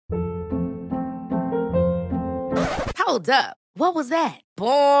Hold up. What was that?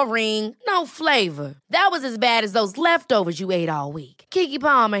 Boring. No flavor. That was as bad as those leftovers you ate all week. Keke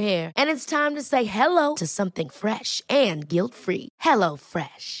Palmer here, and it's time to say hello to something fresh and guilt-free. Hello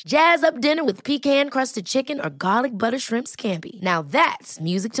Fresh. Jazz up dinner with pecan-crusted chicken or garlic butter shrimp scampi. Now that's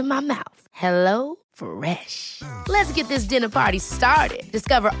music to my mouth. Hello Fresh. Let's get this dinner party started.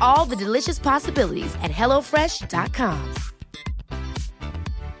 Discover all the delicious possibilities at hellofresh.com.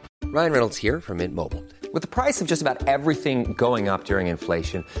 Ryan Reynolds here from Mint Mobile. With the price of just about everything going up during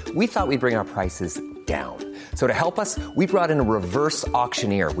inflation, we thought we'd bring our prices down. So to help us, we brought in a reverse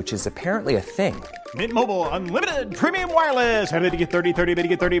auctioneer, which is apparently a thing. Mint Mobile Unlimited Premium Wireless. How to get 30, 30, bit to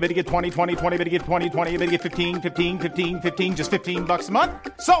get 30, bit to get 20, 20, 20, bit to get 20, 20, bit to get 15, 15, 15, 15, just $15 a month?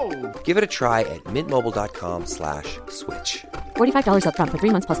 Sold! Give it a try at mintmobile.com/switch. $45 up front for 3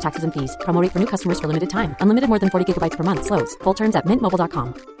 months plus taxes and fees. Promo rate for new customers for limited time. Unlimited more than 40 gigabytes per month. Slows full terms at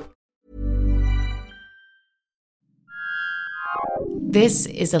mintmobile.com. This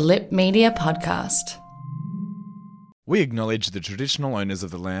is a Lip Media podcast. We acknowledge the traditional owners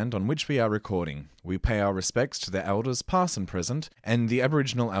of the land on which we are recording. We pay our respects to their elders past and present, and the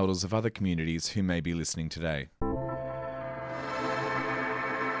Aboriginal elders of other communities who may be listening today.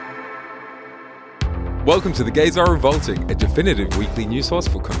 Welcome to The Gays Are Revolting, a definitive weekly news source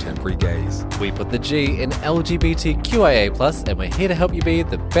for contemporary gays. We put the G in LGBTQIA+, and we're here to help you be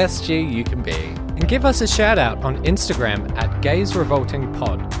the best G you can be. And give us a shout out on Instagram at Gays Revolting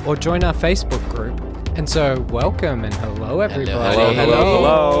Pod, or join our Facebook group. And so, welcome and hello, everybody.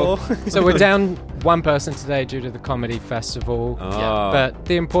 Hello. So we're down one person today due to the comedy festival, but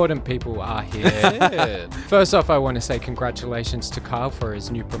the important people are here. First off, I want to say congratulations to Kyle for his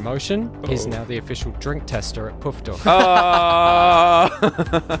new promotion. He's now the official drink tester at Puff Dog.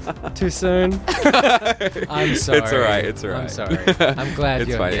 Too soon? I'm sorry. It's all right. I'm sorry. I'm glad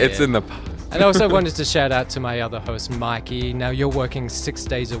you're fine. here. It's in the past. And I also wanted to shout out to my other host, Mikey. Now, you're working 6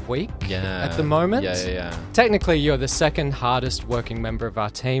 days a week at the moment. Yeah. Technically, you're the second hardest working member of our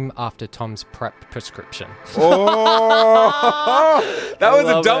team after Tom's prep prescription. Oh, that was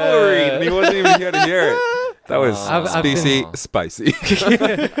a double read, and he wasn't even here to hear it. That was spicy.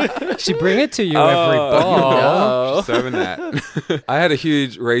 She bring it to you every ball. She's serving that. I had a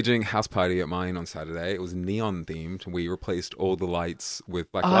huge raging house party at mine on Saturday. It was neon themed. We replaced all the lights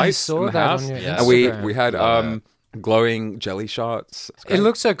with black lights in the house. And we had glowing jelly shots. It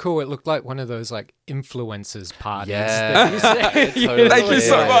looked so cool. It looked like one of those like influencers parties. Yeah. Thank you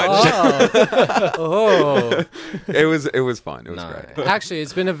so much. It was fun. It was great. Actually,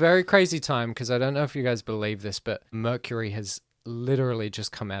 it's been a very crazy time because I don't know if you guys believe this, but Mercury has literally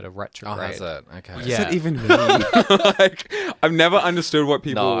just come out of retrograde. Oh, has it? Okay. What does that even mean? Like, I've never understood what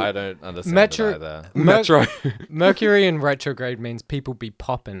people... No, I don't understand it either. Mercury in retrograde means people be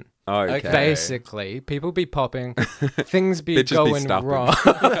popping. Oh, okay. Basically, people be popping, things be Bitches going be wrong.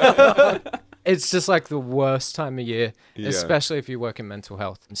 It's just like the worst time of year, especially if you work in mental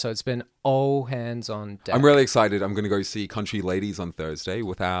health. So it's been all hands on deck. I'm really excited. I'm going to go see Country Ladies on Thursday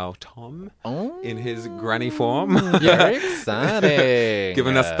with our Tom in his granny form. Very exciting.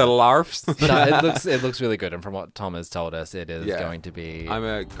 Giving us the larfs. No, it looks really good. And from what Tom has told us, it is going to be... I'm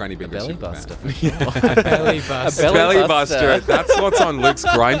a Granny Bingo belly buster. A belly buster. A belly buster. That's what's on Luke's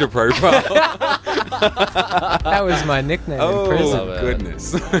Grindr profile. That was my nickname in prison. Oh,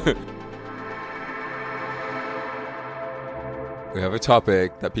 goodness. We have a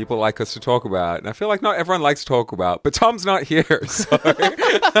topic that people like us to talk about, and I feel like not everyone likes to talk about, but Tom's not here, so...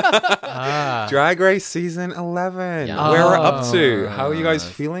 Drag Race Season 11. Yeah. Where we're up to. How are you guys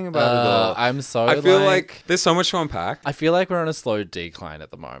feeling about it all? I feel like there's so much to unpack. I feel like we're on a slow decline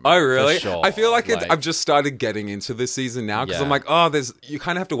at the moment. Oh, really? For sure. I feel like I've just started getting into this season now, because I'm like, you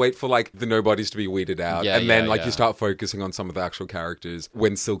kind of have to wait for like the nobodies to be weeded out, and then you start focusing on some of the actual characters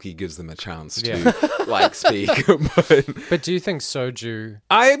when Silky gives them a chance to like speak. But do you think Soju...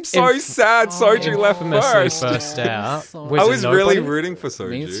 I'm so sad Soju left first. Burst out. I was really rooting for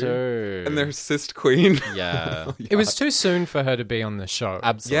Soju. Me too. And their cyst queen. Yeah. It was too soon for her to be on the show.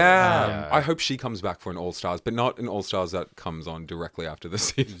 Absolutely. Yeah. I hope she comes back for an All-Stars, but not an All-Stars that comes on directly after the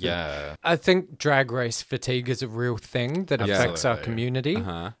season. Yeah. I think drag race fatigue is a real thing that affects our community.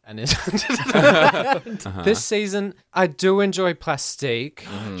 And this season, I do enjoy Plastique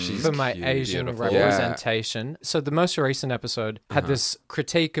for my Asian representation. So the most recent episode had this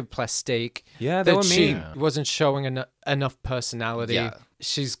critique of Plastique they that were she mean. wasn't showing enough personality. Yeah.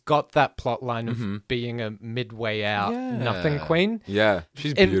 She's got that plot line of being a midway out nothing queen. Yeah,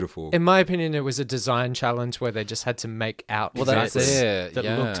 she's beautiful. In my opinion, it was a design challenge where they just had to make outfits that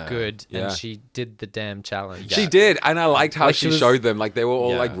looked good, and she did the damn challenge. She did, and I liked how she showed them. Like, they were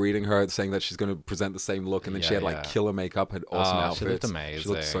all like reading her, saying that she's going to present the same look, and then she had like killer makeup, had awesome outfits. She looked amazing. She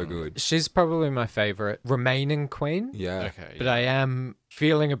looked so good. She's probably my favorite remaining queen. Yeah. Okay. But I am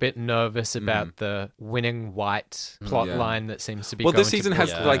feeling a bit nervous about the winning white plot line that seems to be Well, going this season to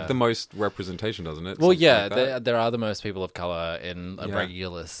has like the most representation, doesn't it? Well, Something yeah, like that. there are the most people of color in a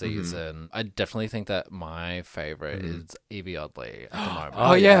regular season. I definitely think that my favorite is Evie Oddly at the moment.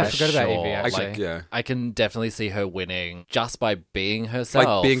 Oh, yeah, I forgot about Evie, actually. I can definitely see her winning just by being herself.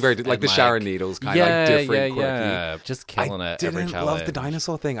 Like being very, like the Sharon Needles kind of like different, quirky. Just killing it every challenge. I didn't love the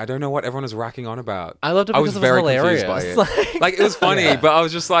dinosaur thing. I don't know what everyone was racking on about. I loved it because I was very hilarious. confused by it. Like, it was funny, but I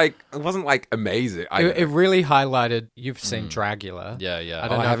was just like, it wasn't like amazing. It really highlighted. You've seen Dragula. Yeah, yeah. I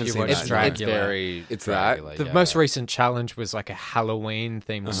don't know if you watched Dragula. It's Dragula, The most recent challenge was like a Halloween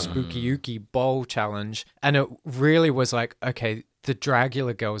themed spooky ooky bowl challenge, and it really was like, okay, the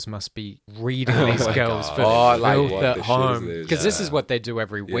Dragula girls must be reading these girls for filth at home, because this is what they do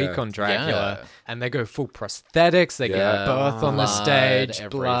every week on Dragula, and they go full prosthetics, they get birth on the stage,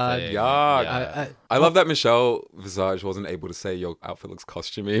 blood. I love that Michelle Visage wasn't able to say your outfit looks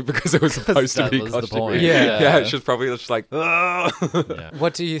costumey because it was supposed to be costumey. Yeah, she was probably just like,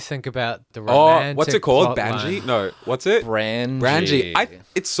 What do you think about the romantic what's it called? plot Banji? line? No, what's it? Branji.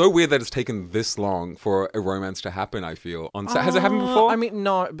 It's so weird that it's taken this long for a romance to happen, I feel. Has it happened before? I mean,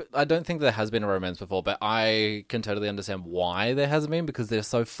 no, but I don't think there has been a romance before, but I can totally understand why there hasn't been, because they're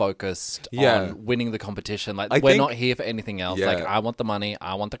so focused on winning the competition. Like, we're not here for anything else. Like, I want the money,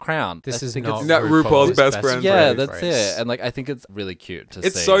 I want the crown. This is not RuPaul's best friend. Yeah, that's it. And like, I think it's really cute to see.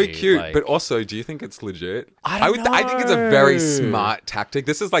 It's so cute, like, but also, do you think it's legit? I think it's a very smart tactic.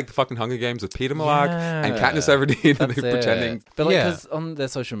 This is like the fucking Hunger Games with Peter Malark and Katniss Everdeen, and they're pretending. But like, because on their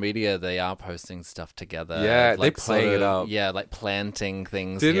social media, they are posting stuff together. Yeah, like, they're playing it up. Yeah, like planting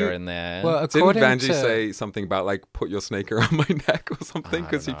things here and there. Well, didn't Vanjie say something about like put your snake around my neck or something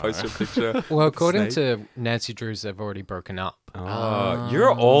because he posted a picture? Well, according to Nancy Drews, they've already broken up. Oh, you're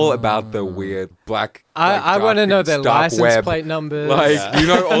all about the weird black. I want to know their license plate numbers. Like, you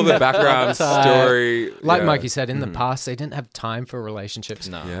know, all the background story. Like Mikey said, in the past, they didn't have time for relationships.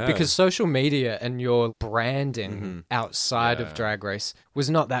 No. Yeah. Because social media and your branding outside of Drag Race was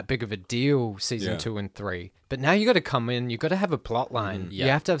not that big of a deal season 2 and 3. But now you got to come in, you got to have a plot line. You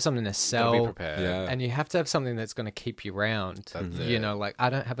have to have something to sell. Be prepared. And you have to have something that's going to keep you around. You know, like, I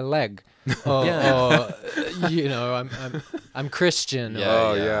don't have a leg. or you know, I'm Christian.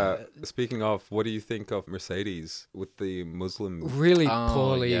 Speaking of, what do you think of Mercedes with the Muslim? Really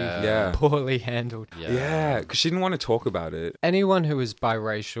poorly handled. Yeah, because she didn't want to talk about it. Anyone who is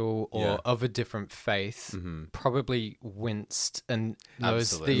biracial or of a different faith probably winced and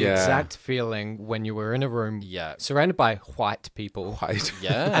knows the exact feeling when you were in a room surrounded by white people.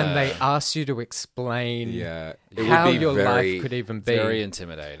 And they asked you to explain how your life could even be. Very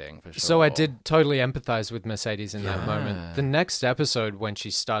intimidating, for sure. So I did totally empathize with Mercedes in that moment. The next episode, when she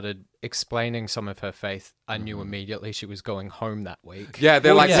started explaining some of her faith, I knew immediately she was going home that week. Yeah,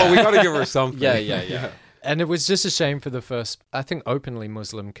 they're well, we got to give her something. Yeah. And it was just a shame for the first, I think, openly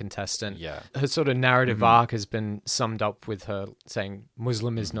Muslim contestant. Yeah. Her sort of narrative arc has been summed up with her saying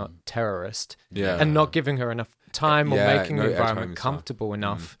Muslim is not terrorist. Yeah. And not giving her enough time or making the environment comfortable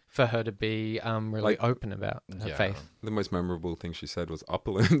enough for her to be really open about her faith. The most memorable thing she said was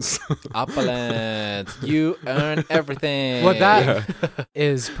opulence. Opulence. You earn everything. Well, that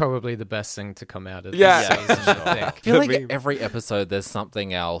is probably the best thing to come out of this season, I think. I feel like every episode there's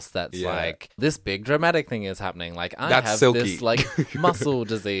something else that's like, this big dramatic thing is happening. Like, I have this like muscle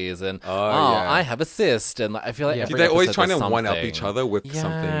disease, and I have a cyst, and I feel like every they're always episode trying to one-up each other with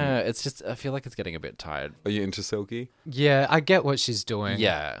something. Yeah, it's just, I feel like it's getting a bit tired. Are you into Silky? Yeah, I get what she's doing.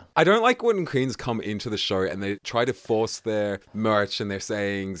 Yeah. I don't like when queens come into the show and they try to force their merch and their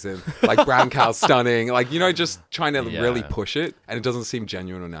sayings and like brown cow stunning, like, you know, just trying to really push it, and it doesn't seem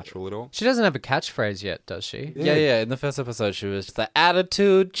genuine or natural at all. She doesn't have a catchphrase yet, does she? Yeah. In the first episode, she was just the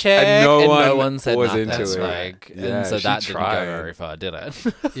attitude check, and no one said was nothing. into it. Like, and so that didn't go very far, did it?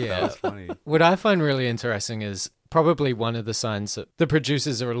 Yeah, that's funny. What I find really interesting is probably one of the signs that the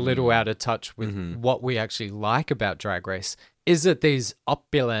producers are a little out of touch with what we actually like about Drag Race is that these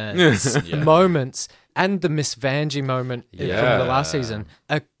opulence moments and the Miss Vanjie moment from the last season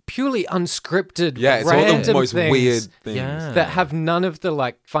are purely unscripted, it's random all the most things weird things that have none of the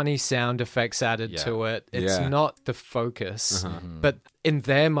like funny sound effects added to it. It's not the focus, but in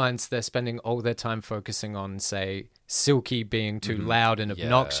their minds, they're spending all their time focusing on, say, Silky being too loud and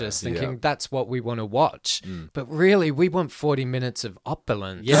obnoxious, thinking that's what we want to watch. But really, we want 40 minutes of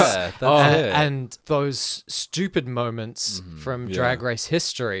opulence. Yeah, that's it. And those stupid moments from Drag Race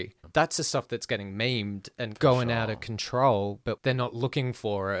history. That's the stuff that's getting memed and going out of control, but they're not looking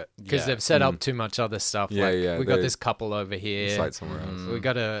for it because they've set up too much other stuff. We got this couple over here. Somewhere else. We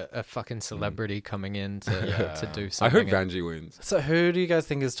got a fucking celebrity coming in to do something. I hope Vanjie wins. So who do you guys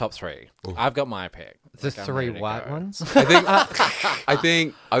think is top 3? Ooh. I've got my pick. The 3 white ones? I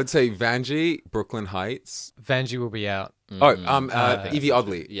think I would say Vanjie, Brooklyn Heights. Vanjie will be out. Evie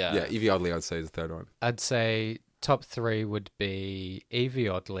Oddly. Yeah, Evie Oddly I'd say is the third one. I'd say top 3 would be Evie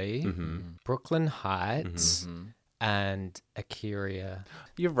Oddly, Brooklyn Heights, and A'keria.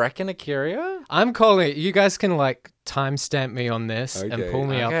 You reckon A'keria? I'm calling it. You guys can timestamp me on this and pull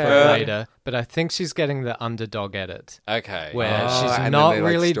me up for it later. But I think she's getting the underdog edit. Okay. Where she's not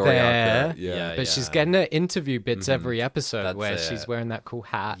really there. But she's getting her interview bits every episode she's wearing that cool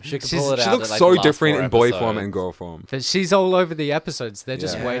hat. She looks so different in boy form and girl form. But she's all over the episodes. They're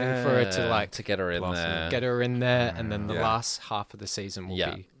just waiting for her to get her in there. Get her in there, and then the last half of the season will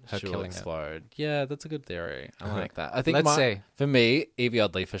be her she'll killing explode. Yeah, that's a good theory. I like that. I think Let's see. For me, Evie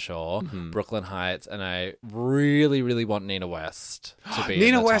Oddly for sure, Brooklyn Heights, and I really, really want Nina West to be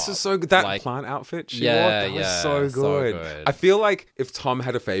Nina in the West top. is so good. That plant outfit she wore, that was so good. I feel like if Tom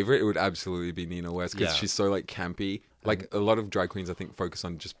had a favorite, it would absolutely be Nina West because she's so campy. Like a lot of drag queens, I think, focus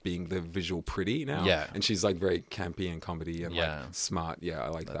on just being the visual pretty now. Yeah. And she's very campy and comedy and smart. Yeah, I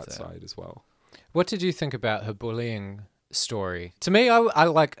like that side as well. What did you think about her bullying story? To me,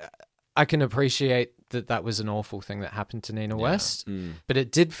 I can appreciate that was an awful thing that happened to Nina West, but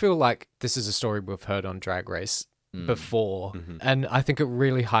it did feel like this is a story we've heard on Drag Race before, and I think it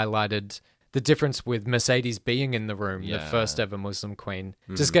really highlighted the difference with Mercedes being in the room, the first ever Muslim queen,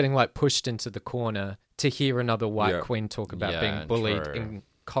 just getting pushed into the corner to hear another white queen talk about being bullied in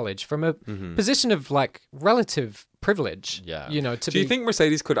college from a position of relative privilege. Do you think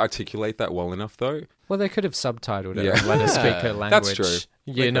Mercedes could articulate that well enough though? Well, they could have subtitled it and let her speak her language. That's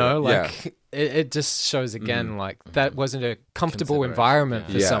true. It just shows again that wasn't a comfortable environment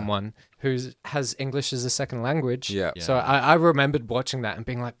for someone who has English as a second language. So I remembered watching that and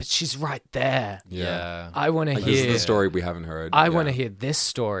being like, but she's right there. I want to hear. This is the story we haven't heard. I want to hear this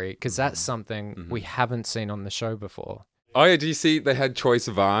story because that's something we haven't seen on the show before. Oh yeah, do you see they had Troye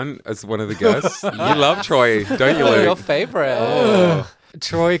Sivan as one of the guests? You love Troye, don't you, Luke? Your favorite.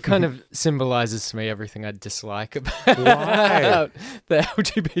 Troye kind of symbolizes to me everything I dislike about the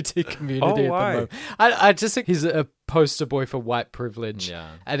LGBT community at the moment. I just think he's a poster boy for white privilege.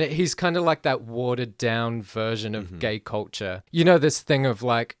 And he's kind of like that watered down version of gay culture. You know, this thing of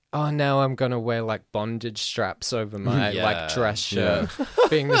oh, now I'm going to wear bondage straps over my dress shirt.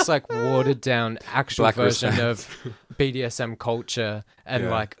 Being this watered down actual Black version wristbands. of BDSM culture. And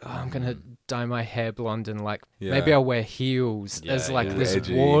oh, I'm going to dye my hair blonde and maybe I'll wear heels as this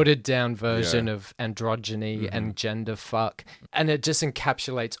edgy. watered down version of androgyny and gender fuck. And it just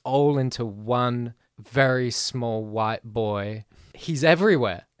encapsulates all into one very small white boy. He's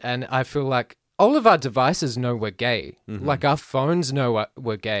everywhere. And I feel like all of our devices know we're gay. Our phones know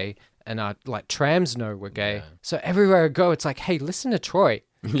we're gay, and our trams know we're gay. So everywhere I go, it's hey, listen to Troye.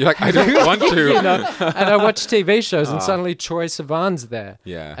 You're like, I don't want to. And I watch TV shows, and suddenly Troye Sivan's there.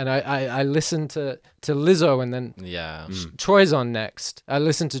 Yeah. And I listen to Lizzo, and then Troy's on next. I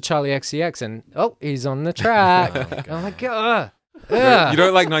listen to Charlie XCX, and he's on the track. I'm like, ugh. You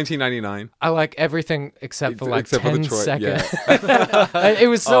don't like 1999? I like everything except for 10 seconds. Yeah. It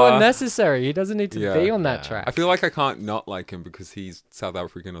was so unnecessary. He doesn't need to be on that track. I feel like I can't not like him because he's South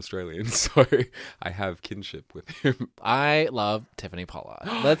African Australian, so I have kinship with him. I love Tiffany Pollard.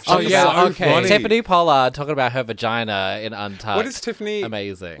 Let's okay. Funny. Tiffany Pollard talking about her vagina in Untucked. What is Tiffany?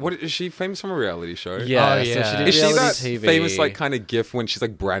 Amazing. What is she famous from a reality show? Yeah. So she did is she that TV. famous kind of gif when she's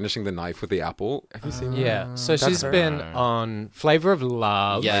brandishing the knife with the apple? Have you seen that? Yeah. So she's been on Flavor of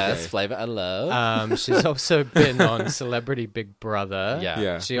Love. Yes, Flavor of Love. She's also been on Celebrity Big Brother.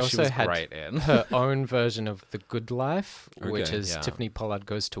 Yeah. She also had her own version of The Good Life, which is Tiffany Pollard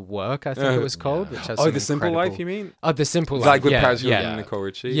Goes to Work, I think it was called. Which has The Simple Life, you mean? Oh, The Simple Life. Like with Paris Hilton and Nicole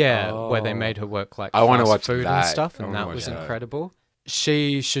Richie? Yeah, where they made her work I want to watch food that. and stuff, and that was incredible.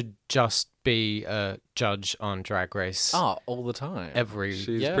 She should just be a judge on Drag Race. Oh, all the time. She's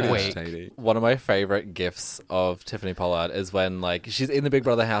week. pretty entertaining. One of my favorite gifs of Tiffany Pollard is when like she's in the Big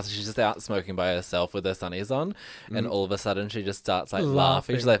Brother house and she's just out smoking by herself with her sunnies on, and all of a sudden she just starts like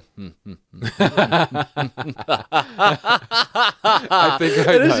laughing. She's like, I think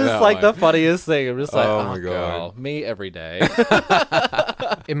I know it's just that like one. the funniest thing. I'm just like, Oh oh, my God. girl, me every day.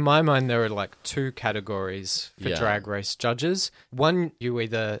 In my mind, there are like two categories for Yeah. Drag Race judges. One, you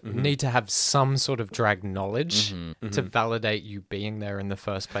either need to have some sort of drag knowledge to validate you being there in the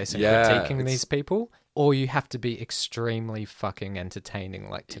first place and critiquing these people, or you have to be extremely fucking entertaining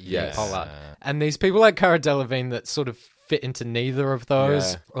like Tiffany Pollard. And these people like Cara Delevingne that sort of fit into neither of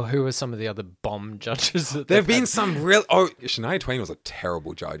those, or who are some of the other bomb judges that There have been some real... Oh, Shania Twain was a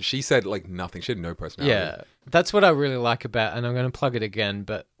terrible judge. She said, like, nothing. She had no personality. Yeah, that's what I really like about, and I'm going to plug it again,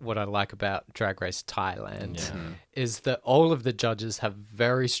 but what I like about Drag Race Thailand is that all of the judges have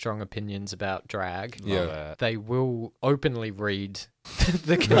very strong opinions about drag. Yeah. They will openly read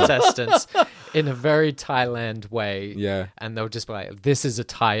the contestants in a very Thailand way. Yeah. And they'll just be like, this is a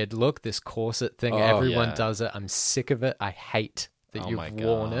tired look, this corset thing, everyone does it. I'm sick of it. I hate that you've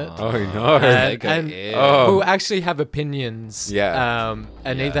worn it. Oh, no. And who actually have opinions and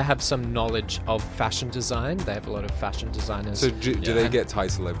either have some knowledge of fashion design. They have a lot of fashion designers. So do they get Thai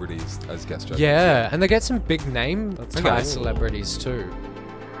celebrities as guest judges? Yeah, and they get some big name Thai celebrities too.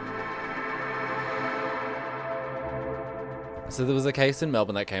 So there was a case in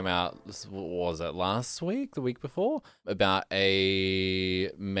Melbourne that came out, what was it, last week, the week before, about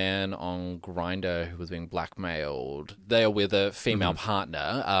a man on Grindr who was being blackmailed. They are with a female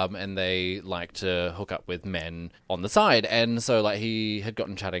partner, and they like to hook up with men on the side. And so like he had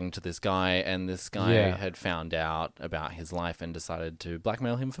gotten chatting to this guy, and this guy had found out about his life and decided to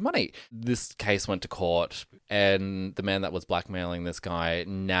blackmail him for money. This case went to court, and the man that was blackmailing this guy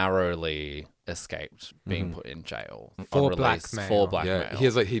narrowly escaped being put in jail For on release blackmail. for blackmail. Yeah, he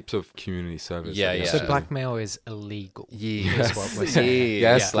has like heaps of community service. Yeah, I guess. yeah. So blackmail is illegal. Yes. Is what we're saying.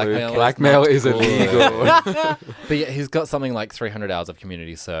 Yes, Blackmail blackmail is not good. illegal. But yeah, he's got something like 300 hours of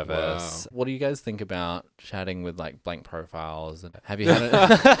community service. Wow. What do you guys think about chatting with like blank profiles? And have you had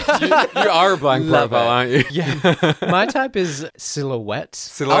it? You are a blank Love profile, it. aren't you? Yeah. My type is silhouette.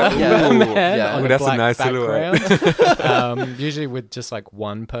 Silhouette? yeah. Ooh. Man Yeah. on Ooh, a that's a black nice silhouette. background. Usually with just like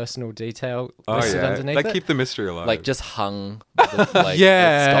one personal detail listed underneath like it. keep the mystery alive. Like just hung with, like,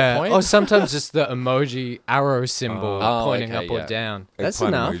 Yeah. the stop point? Or sometimes just the emoji arrow symbol Oh, pointing okay, up or yeah. down. That's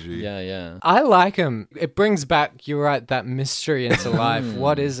Eggplant enough. emoji. Yeah. I like them. It brings back, you're right, that mystery into life.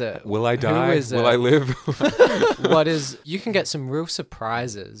 What is it? Will I Who die? is Will it? I live? What is? You can get some real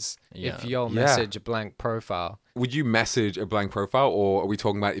surprises Yeah. if you'll Yeah. message a blank profile. Would you message a blank profile, or are we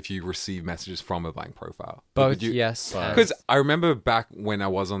talking about if you receive messages from a blank profile? Both, yes. Because I remember back when I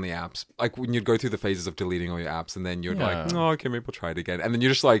was on the apps, like when you'd go through the phases of deleting all your apps, and then you'd like, oh, okay, maybe we'll try it again. And then you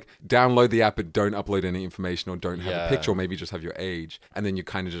just like download the app but don't upload any information or don't have a picture, or maybe just have your age. And then you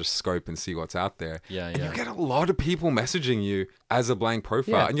kind of just scope and see what's out there. And you get a lot of people messaging you as a blank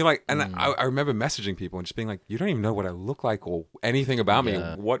profile. Yeah. And you're like, and I remember messaging people and just being like, you don't even know what I look like or anything about me.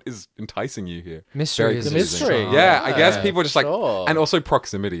 What is enticing you here? Mystery Very is confusing. mystery. Yeah, I guess people just like, sure. and also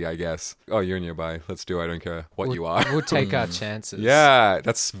proximity, I guess. Oh, you're nearby. Let's do it. I don't care what you are. We'll take our chances. Yeah,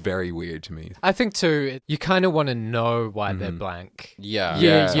 that's very weird to me. I think too, you kind of want to know why they're blank. Yeah.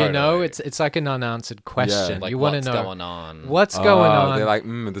 You know, it's like an unanswered question. Like you want what's to know going on. what's going on. They're like,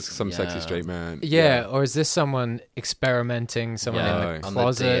 this is some sexy straight man. Yeah, or is this someone experimenting, someone in the on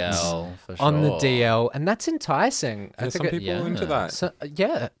closet, the DL, for sure. on the DL, and that's enticing. I There's think some people into that. So,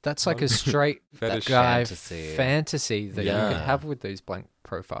 yeah, that's like a straight Fetish. guy Fantasy. fantasy that you could have with these blank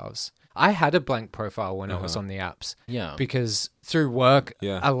profiles. I had a blank profile when I was on the apps. Yeah. Because through work,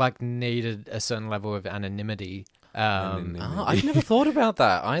 Yeah. I like needed a certain level of anonymity. Oh, I've never thought about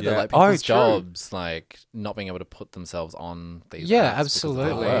that either. Yeah. Like Oh, people's true. jobs, like not being able to put themselves on these. Yeah, apps because of their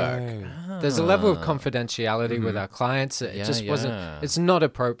absolutely. work. There's a level of confidentiality with our clients. It Yeah, just wasn't. yeah. It's not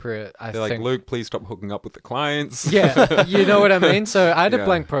appropriate. I They're like, think. Luke, please stop hooking up with the clients. Yeah, you know what I mean. So I had a Yeah.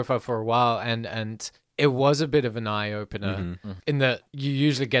 blank profile for a while, and it was a bit of an eye opener in that you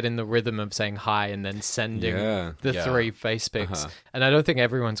usually get in the rhythm of saying hi and then sending the three face pics, and I don't think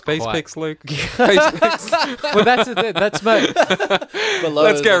everyone's Face quite. pics, Luke. Face pics. Well, that's it. That's my.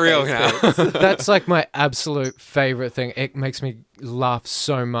 Let's get real now. That's like my absolute favorite thing. It makes me laugh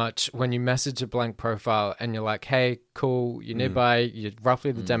so much when you message a blank profile and you're like, "Hey, cool, you're nearby. You're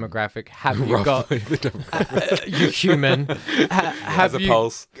roughly the demographic. Have you got? You're human. Has a you,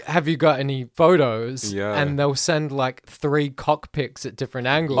 pulse. Have you got any photos? and they'll send like 3 cockpits at different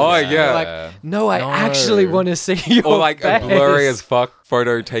angles. Oh, yeah. Like, no, I actually want to see your Or like face. a blurry as fuck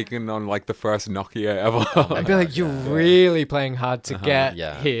photo taken on like the first Nokia ever. I'd be like, you're really playing hard to get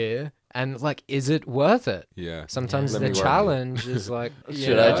here. And like, is it worth it? Yeah. Sometimes the challenge is like,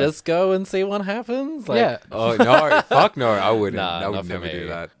 should I just go and see what happens? Like, Oh, no. Fuck no. I wouldn't. Nah, I would not for never me. do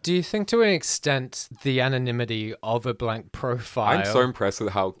that. Do you think to an extent the anonymity of a blank profile? I'm so impressed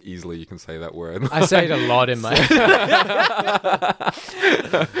with how easily you can say that word. I say it a lot in my...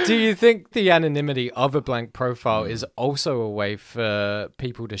 Do you think the anonymity of a blank profile is also a way for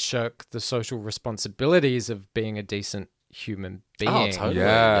people to shirk the social responsibilities of being a decent human being? Oh, totally.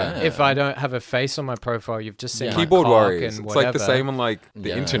 Yeah. If I don't have a face on my profile, you've just seen my Keyboard cock warriors. and It's whatever. like the same on like the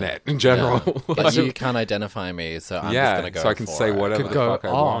Yeah. internet in general. Yeah. But you can't identify me, so I'm just going to go so I can for say it. whatever Could the go fuck I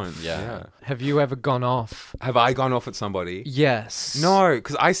off. want. Yeah. Have you ever gone off? Have I gone off at somebody? Yes. No,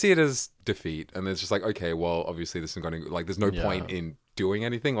 because I see it as defeat, and it's just like, okay, well, obviously this is going to like. There's no point in doing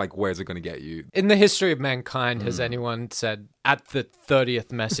anything. Like, where's it going to get you? In the history of mankind, has anyone said at the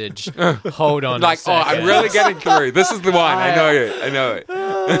 30th message, hold on Like, a second. I'm really getting through. This is the one. I know it. I know it.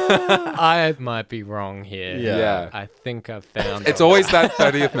 I might be wrong here. Yeah. I think I've found It's it. always that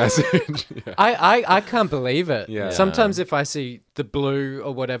 30th message. Yeah. I can't believe it. Yeah. Sometimes if I see the blue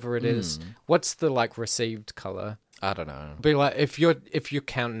or whatever it is, what's the like received color? I don't know. Be like if you're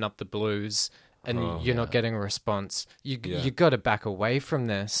counting up the blues and you're not getting a response, you got to back away from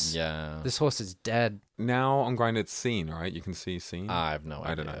this. Yeah. This horse is dead. Now on Grindr, it's seen, right? You can see seen. I have no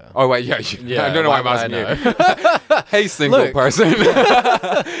idea. I don't know. Oh wait, yeah. I don't know why I'm asking you. you. Hey, single Luke. person,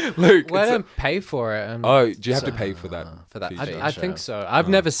 Luke. Well, I don't pay for it. Oh, do you have to pay for that? For that feature? feature. I think so. I've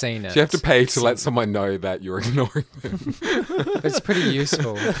never seen it. Do you have to pay to let someone know that you're ignoring them? It's pretty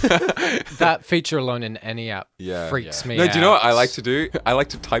useful. That feature alone in any app freaks me out. No, do you know what I like to do? I like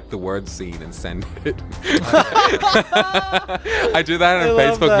to type the word "scene" and send it. I do that on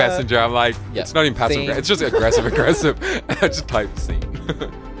Facebook Messenger. I'm like, it's not even passive. Scene. It's just aggressive. I just type "scene."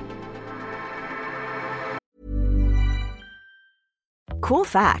 Cool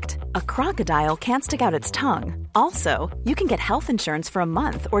fact, a crocodile can't stick out its tongue. Also, you can get health insurance for a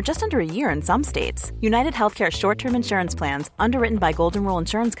month or just under a year in some states. United Healthcare short-term insurance plans, underwritten by Golden Rule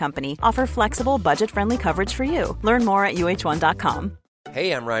Insurance Company, offer flexible, budget-friendly coverage for you. Learn more at uh1.com.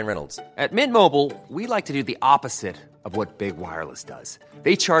 Hey, I'm Ryan Reynolds. At Mint Mobile, we like to do the opposite of what Big Wireless does.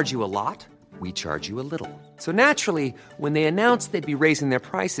 They charge you a lot, we charge you a little. So naturally, when they announced they'd be raising their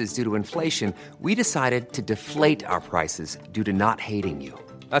prices due to inflation, we decided to deflate our prices due to not hating you.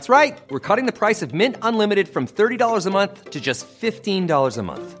 That's right. We're cutting the price of Mint Unlimited from $30 a month to just $15 a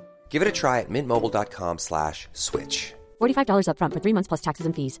month. Give it a try at mintmobile.com/switch. $45 up front for 3 months plus taxes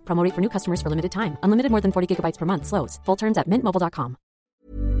and fees. Promo rate for new customers for limited time. Unlimited more than 40 gigabytes per month. Slows full terms at mintmobile.com.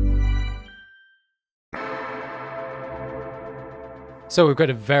 So we've got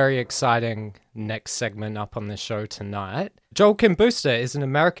a very exciting next segment up on the show tonight. Joel Kim Booster is an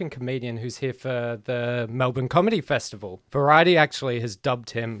American comedian who's here for the Melbourne Comedy Festival. Variety actually has dubbed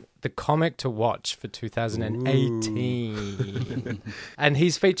him the comic to watch for 2018. And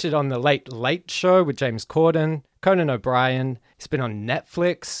he's featured on The Late Late Show with James Corden, Conan O'Brien. He's been on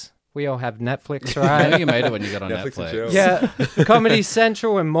Netflix. We all have Netflix, right? I know you made it when you got on Netflix. Yeah, Comedy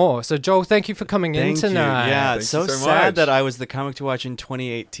Central and more. So, Joel, thank you for coming in tonight. Yeah, Thank it's so you so sad much. that I was the comic to watch in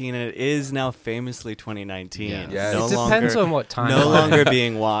 2018, and it is now famously 2019. Yeah. Yes. No It depends longer- on what time. No longer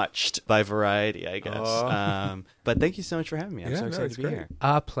being watched by Variety, I guess. But thank you so much for having me. I'm so excited it's to be great. here.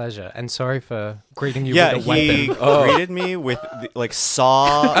 Our pleasure. And sorry for greeting you Yeah, with a he weapon. greeted me with like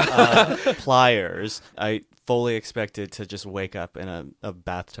saw pliers. I fully expected to just wake up in a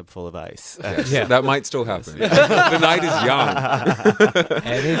bathtub full of ice. Yeah. That might still happen. The night is young.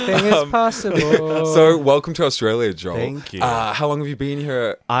 Anything is possible. So, welcome to Australia, Joel. Thank you. How long have you been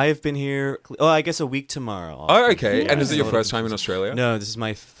here? I've been here, I guess a week tomorrow. Oh, okay. Yeah. And is it your first time in Australia? No, this is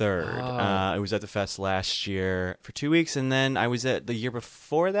my third. I was at the fest last year for 2 weeks, and then I was at the year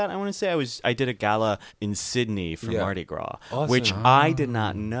before that. I want to say I did a gala in Sydney for Mardi Gras, which I did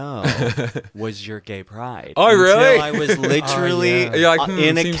not know was your gay pride. Oh, really? Until I was literally You're like,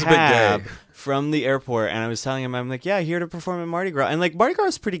 in a seems a bit cab gay. from the airport, and I was telling him, I'm like, yeah, here to perform at Mardi Gras. And like Mardi Gras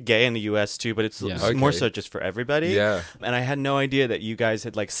is pretty gay in the US too, but it's more Okay. so just for everybody. Yeah. And I had no idea that you guys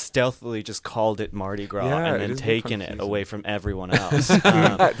had like stealthily just called it Mardi Gras Yeah, and it then is a bit taken it confusing. away from everyone else.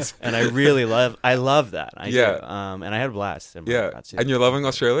 And I really love that. I do. And I had a blast. at Mardi Yeah. Gras, too. And you're loving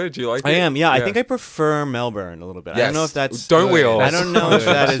Australia? Do you like it? I am, yeah. I think I prefer Melbourne a little bit. I don't know if that's... Don't we all? I don't know if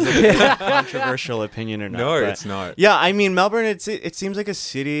that is a controversial opinion or not. No, but it's not. Yeah, I mean, Melbourne, it seems like a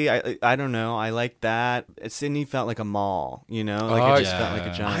city. I don't know. I like that. Sydney felt like a mall, it just felt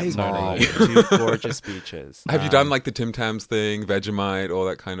like a giant mall with 2 gorgeous beaches. Have you done like the Tim Tams thing, Vegemite, all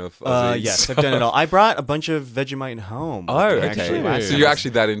that kind of? Yes, I've done it all. I brought a bunch of Vegemite home. Oh, okay. So you're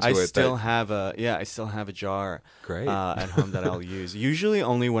actually that into it. I still have a jar. Great. At home that I'll use. Usually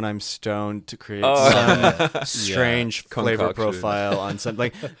only when I'm stoned to create some strange flavor profile on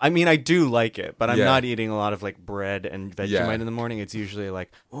something. I do like it, but I'm not eating a lot of like bread and Vegemite in the morning. It's usually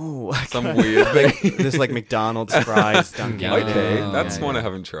like, some weird thing. This like McDonald's fries Dunkin'. Okay, that's one I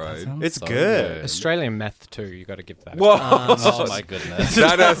haven't tried. It's so good. Australian meth too. You got to give that. Whoa! Oh my goodness.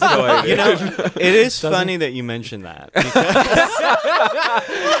 That escalated. It is funny that you mentioned that.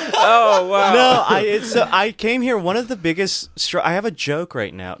 Oh wow! No, I came here. One of the biggest. I have a joke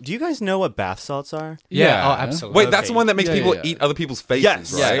right now. Do you guys know what bath salts are? Yeah. Oh, absolutely. Wait, that's the one that makes people eat other people's faces,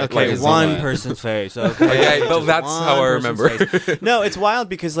 yes. right? Yeah, okay, one person's face. Okay, well, that's how I remember. No, it's wild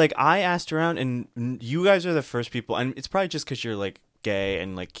because like I asked around, and you guys are the first people, and it's probably just because you're like gay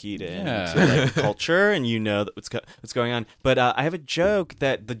and like keyed in to like culture, and what's going on. But I have a joke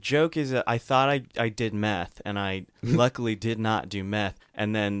that the joke is that I thought I did meth, and I luckily did not do meth.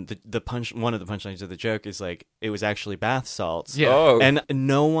 And then one of the punchlines of the joke is like it was actually bath salts. Yeah. Oh. And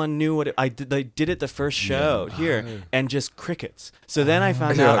no one knew what I did. They did it the first show here, and just crickets. So then I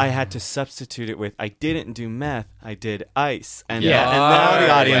found out I had to substitute it with I didn't do meth, I did ice, and now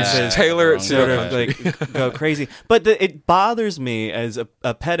the audiences tailor it sort of like go crazy. But it bothers me as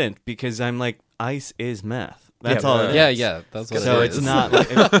a pedant because I'm like ice is meth. That's all it is. Yeah, that's what so it it's is. not like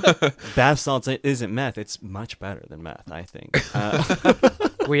bath salts isn't meth. It's much better than meth, I think.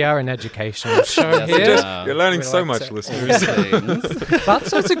 We are an educational show here. You're learning so much, listeners. Bath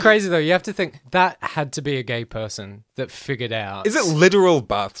salts are crazy though. You have to think that had to be a gay person that figured out. Is it literal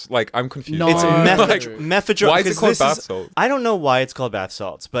baths? Like, I'm confused. No. It's methadone. Why is it called bath salts? I don't know why it's called bath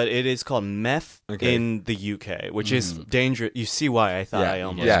salts, but it is called meth in the UK, which is dangerous. You see why I thought I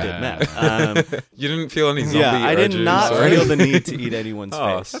almost did meth. You didn't feel any zombie I did urges, not or feel the need to eat anyone's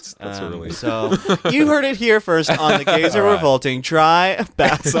face. That's a relief. So you heard it here first on The Gays Are Revolting. Try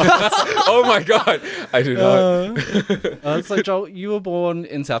bath salts. Oh my god, I do not. So Joel, you were born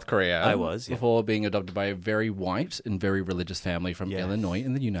in South Korea. I was, before being adopted by a very white and very religious family from Illinois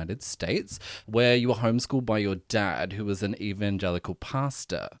in the United States, where you were homeschooled by your dad, who was an evangelical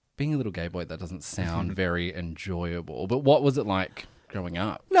pastor. Being a little gay boy, that doesn't sound very enjoyable. But what was it like growing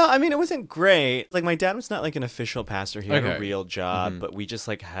up? No, I mean, it wasn't great. Like, my dad was not like an official pastor. He had a real job, but we just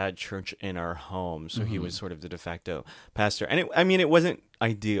like had church in our home. So he was sort of the de facto pastor. And it wasn't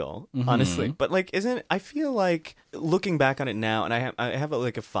ideal, honestly. But like, I feel like looking back on it now, and I have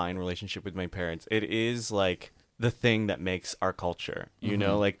a fine relationship with my parents. It is like the thing that makes our culture, you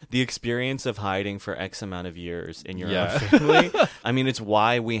know, like the experience of hiding for X amount of years in your own family. I mean, it's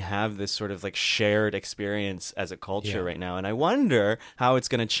why we have this sort of like shared experience as a culture right now. And I wonder how it's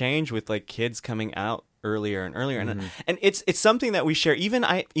going to change with like kids coming out earlier and earlier. And it's something that we share.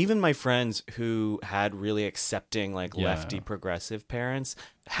 Even my friends who had really accepting like lefty progressive parents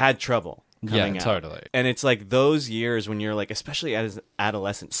had trouble coming out. Totally. And it's like those years when you're like, especially as an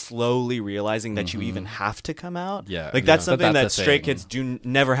adolescent, slowly realizing that you even have to come out. Like that's something that straight kids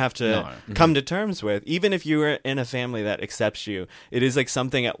never have to come to terms with. Even if you are in a family that accepts you, it is like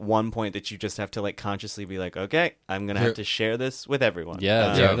something at one point that you just have to like consciously be like, okay, I'm going to have to share this with everyone.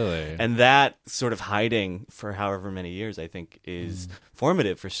 Totally. And that sort of hiding for however many years, I think, is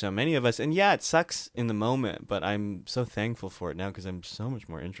formative for so many of us. And yeah, it sucks in the moment, but I'm so thankful for it now because I'm so much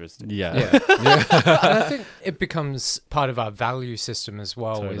more interested. And I think it becomes part of our value system as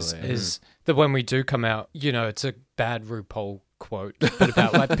well. Is that when we do come out, you know, it's a bad RuPaul quote, but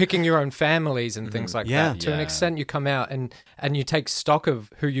about like picking your own families and things like that. To an extent, you come out and you take stock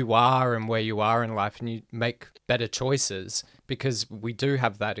of who you are and where you are in life, and you make better choices because we do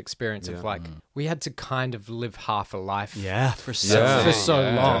have that experience of like we had to kind of live half a life for so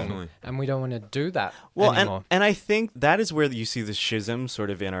long, definitely. and we don't want to do that anymore. And I think that is where you see the schism sort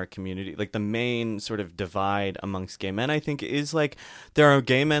of in our community. Like the main sort of divide amongst gay men, I think, is like there are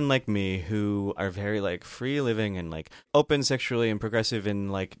gay men like me who are very like free living and like open sexually and progressive, and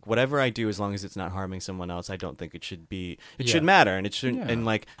like whatever I do, as long as it's not harming someone else, I don't think it should should matter, and it should and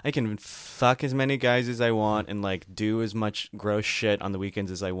like I can fuck as many guys as I want and like do as much gross shit on the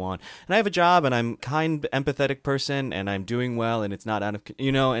weekends as I want, and I have a job and I'm kind, empathetic person and I'm doing well, and it's not out of,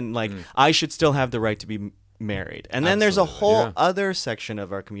 you know, and like I should still have the right to be married. And then there's a whole other section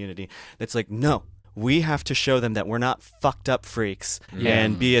of our community that's like, no, we have to show them that we're not fucked up freaks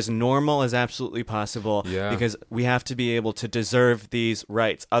and be as normal as absolutely possible because we have to be able to deserve these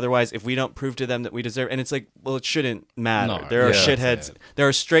rights. Otherwise, if we don't prove to them that we deserve, and it's like, well, it shouldn't matter. No, there are shitheads. There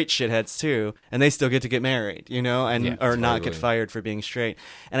are straight shitheads too, and they still get to get married, and or not get fired for being straight.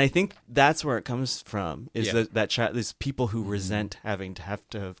 And I think that's where it comes from. Is these people who resent having to have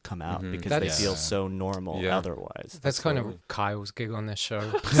come out because they feel so normal otherwise. That's kind of Kyle's gig on this show.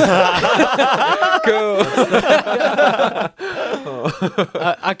 Cool.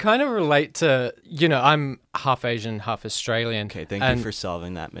 I kind of relate to, I'm half Asian, half Australian. Okay, thank you for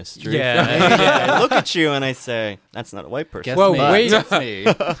solving that mystery. I look at you and I say, that's not a white person.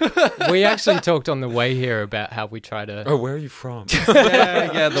 We actually talked on the way here about how we try to... Oh, where are you from?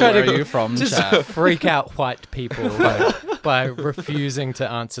 Where are you from just freak out white people by refusing to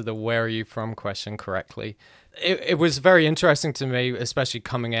answer the where are you from question correctly. It was very interesting to me, especially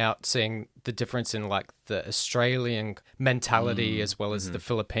coming out, seeing the difference in like the Australian mentality as well as the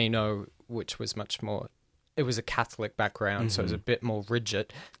Filipino, which was much more, it was a Catholic background, so it was a bit more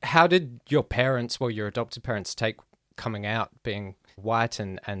rigid. How did your parents, your adopted parents, take coming out being white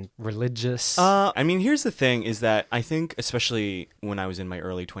and religious? I mean, here's the thing is that I think, especially when I was in my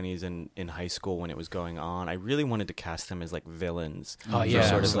early 20s and in high school when it was going on, I really wanted to cast them as like villains.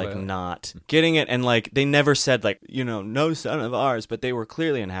 Sort of like not getting it. And like they never said like, no son of ours, but they were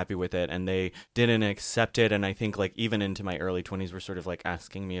clearly unhappy with it and they didn't accept it. And I think like even into my early 20s were sort of like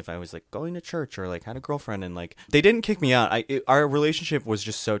asking me if I was like going to church or like had a girlfriend, and like they didn't kick me out. Our relationship was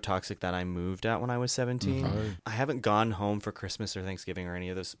just so toxic that I moved out when I was 17. I haven't gone home for Christmas or Thanksgiving or any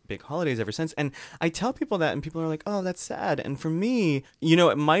of those big holidays ever since. And I tell people that and people are like, oh, that's sad. And for me,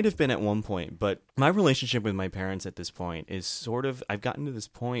 it might have been at one point, but my relationship with my parents at this point is sort of, I've gotten to this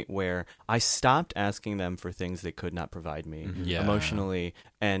point where I stopped asking them for things they could not provide me emotionally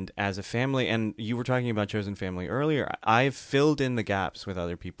and as a family. And you were talking about chosen family earlier. I've filled in the gaps with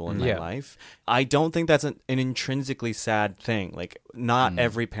other people in my life. I don't think that's an intrinsically sad thing. Like not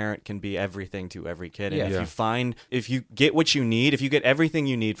every parent can be everything to every kid. And if you get what you need, if you get everything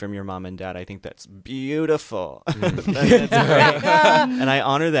you need from your mom and dad, I think that's beautiful. That's great. And I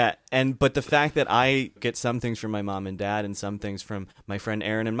honor that. But the fact that I get some things from my mom and dad and some things from my friend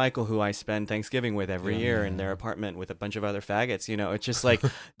Aaron and Michael, who I spend Thanksgiving with every year in their apartment with a bunch of other faggots, it's just like,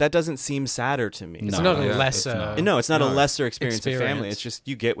 that doesn't seem sadder to me. It's not a lesser... It's not a lesser experience of family. It's just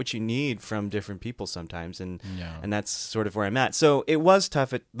you get what you need from different people sometimes. And that's sort of where I'm at. So it was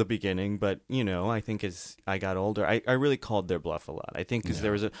tough at the beginning, but, I think as I got older, I really called their bluff a lot. I think because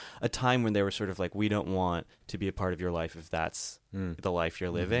there was a time when they were sort of like, we don't want to be a part of your life if that's the life you're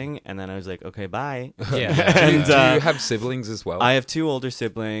living. And then I was like, okay, bye. And, do you have siblings as well? I have 2 older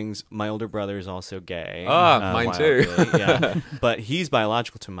siblings. My older brother is also gay. Mine too. But he's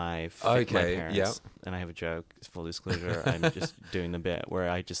biological to my parents. Yeah. And I have a joke, full disclosure. I'm just doing the bit where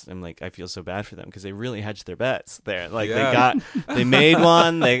I'm like, I feel so bad for them because they really hedged their bets there. Like they made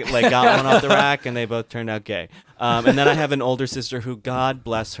one, they like got one off the rack, and they both turned out gay. And then I have an older sister who, God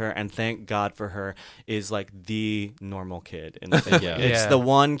bless her, and thank God for her, is like the normal kid in the family. It's the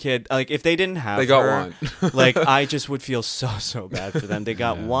one kid. Like if they didn't have, they got her, one. like I just would feel so bad for them. They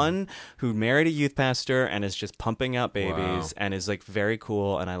got one who married a youth pastor and is just pumping out babies and is like very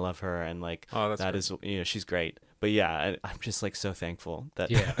cool, and I love her, and like that is, she's great. But I'm just like so thankful that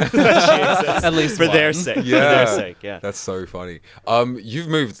she exists. At least for their sake. For their sake, That's so funny. You've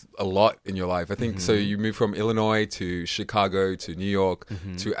moved a lot in your life. I think so. You moved from Illinois to Chicago to New York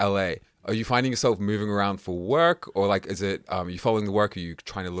to LA. Are you finding yourself moving around for work, or like is it are you following the work? Or are you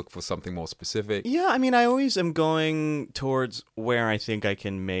trying to look for something more specific? Yeah, I mean, I always am going towards where I think I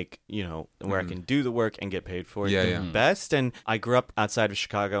can make, where I can do the work and get paid for it the best. And I grew up outside of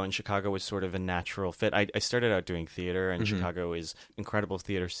Chicago, and Chicago was sort of a natural fit. I started out doing theater, and Chicago is an incredible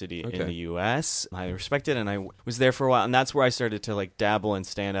theater city in the U.S. I respect it, and I was there for a while, and that's where I started to like dabble in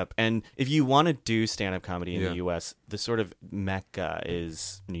stand-up. And if you want to do stand-up comedy in the U.S., the sort of mecca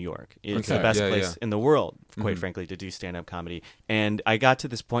is New York. It's the best place in the world, quite frankly, to do stand-up comedy. And I got to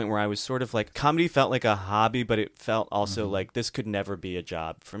this point where I was sort of like, comedy felt like a hobby, but it felt also like this could never be a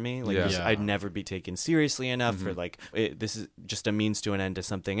job for me. Like I'd never be taken seriously enough for like, this is just a means to an end to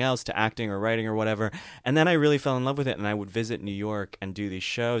something else, to acting or writing or whatever. And then I really fell in love with it, and I would visit New York and do these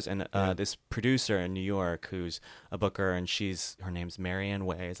shows. And this producer in New York, who's a booker, and her name's Marianne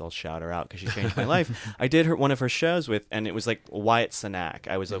Ways. I'll shout her out because she changed my life. I did one of her shows with, and it was like Wyatt Cenac.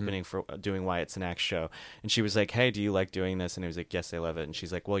 I was opening for doing Wyatt Cenac's show, and she was like, hey, do you like doing this? And I was like, yes, I love it. And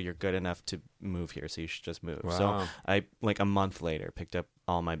she's like, well, you're good enough to move here, so you should just move. So I, like a month later, picked up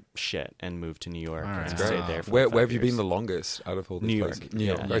all my shit and moved to New York and stayed there for Where 5 have you years. been the longest out of all these New York. places? New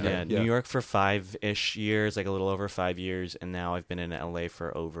York. Okay. New York for 5-ish years, like a little over 5 years, and now I've been in LA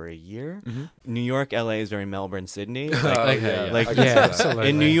for over a year. New York, LA is very Melbourne, Sydney. Absolutely.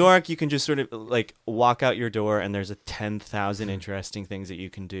 In New York, you can just sort of like walk out your door and there's 10,000 interesting things that you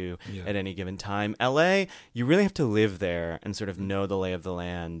can do at any given time. LA, you really have to live there and sort of know the lay of the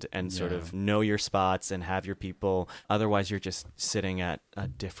land and sort of know your spots and have your people. Otherwise, you're just sitting at a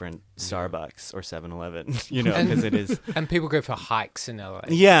different Starbucks or 7-Eleven, you know, because it is. And people go for hikes in LA.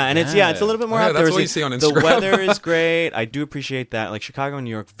 Yeah, and it's a little bit more outdoorsy. That's what you see on Instagram. The weather is great. I do appreciate that. Like Chicago and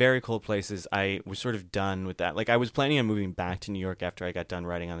New York, very cold places. I was sort of done with that. Like I was planning on moving back to New York after I got done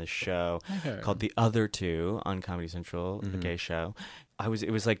writing on this show called The Other Two on Comedy Central, a gay show.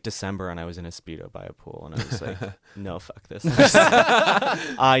 It was like December and I was in a Speedo by a pool and I was like, no, fuck this.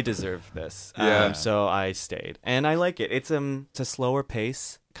 I deserve this. So I stayed and I like it. It's a slower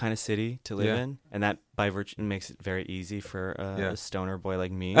pace kind of city to live in, and that by virtue makes it very easy for a stoner boy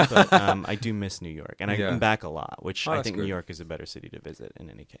like me. But I do miss New York, and I'm back a lot, which I think New York is a better city to visit in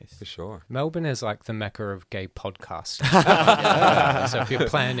any case. For sure. Melbourne is like the mecca of gay podcasts. So if you're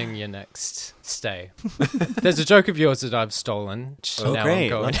planning your next stay, there's a joke of yours that I've stolen. Now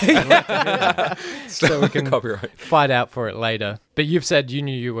great. I'm going so we can fight out for it later. But you've said you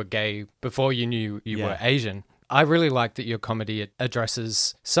knew you were gay before you knew you were Asian. I really like that your comedy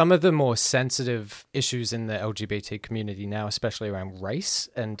addresses some of the more sensitive issues in the LGBT community now, especially around race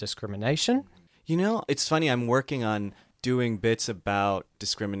and discrimination. You know, it's funny. I'm working on doing bits about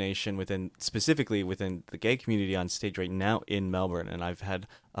discrimination specifically within the gay community on stage right now in Melbourne, and I've had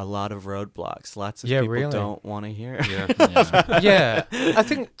a lot of roadblocks. Lots of people don't want to hear. Yeah. I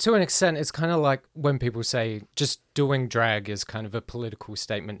think to an extent it's kind of like when people say just doing drag is kind of a political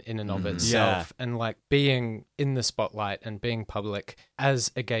statement in and of itself, and like being in the spotlight and being public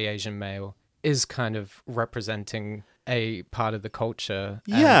as a gay Asian male is kind of representing a part of the culture.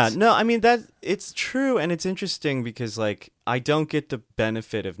 I mean that it's true, and it's interesting because like I don't get the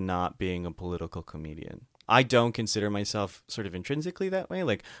benefit of not being a political comedian. I don't consider myself sort of intrinsically that way.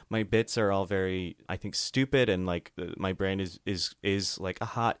 Like my bits are all very, I think, stupid, and like my brain is like a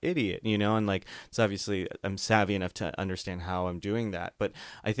hot idiot, you know. And like it's obviously I'm savvy enough to understand how I'm doing that. But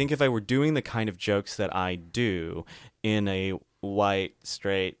I think if I were doing the kind of jokes that I do in a white,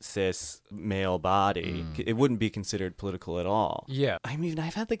 straight, cis male body, it wouldn't be considered political at all. Yeah. I mean,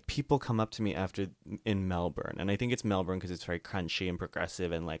 I've had like people come up to me after in Melbourne, and I think it's Melbourne because it's very crunchy and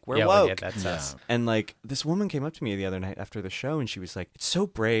progressive and like, we're woke. That's us. And like this woman came up to me the other night after the show and she was like, it's so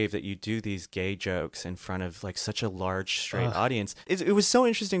brave that you do these gay jokes in front of like such a large straight audience. It was so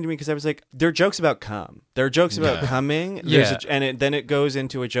interesting to me because I was like, there are jokes about cum. There are jokes about coming. Then it goes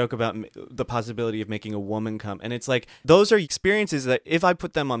into a joke about the possibility of making a woman come. And it's like, those are experiences that if I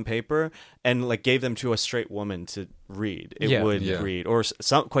put them on paper and like gave them to a straight woman to read, it would read. Or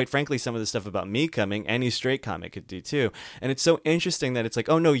some, quite frankly, some of the stuff about me coming, any straight comic could do too. And it's so interesting that it's like,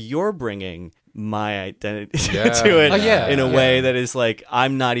 oh no, you're bringing my identity to it in a way that is like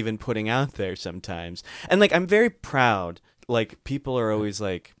I'm not even putting out there sometimes. And like I'm very proud. Like people are always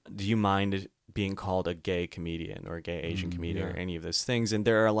like, do you mind being called a gay comedian or a gay Asian comedian or any of those things? And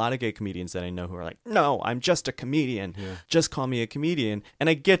there are a lot of gay comedians that I know who are like, no, I'm just a comedian. Just call me a comedian. And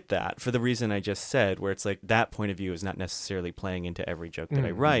I get that for the reason I just said, where it's like that point of view is not necessarily playing into every joke that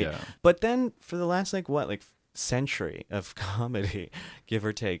I write. But then for the last century of comedy, give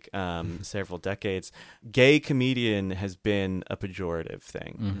or take several decades, gay comedian has been a pejorative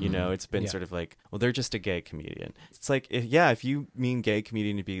thing. You know, it's been sort of like, well, they're just a gay comedian. It's like, if you mean gay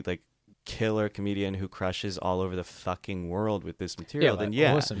comedian to be like killer comedian who crushes all over the fucking world with this material, then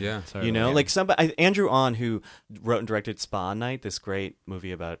awesome. Totally. You know, like somebody, Andrew On, who wrote and directed Spa Night, this great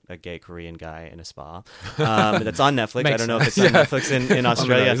movie about a gay Korean guy in a spa that's on Netflix. I don't know if it's on Netflix in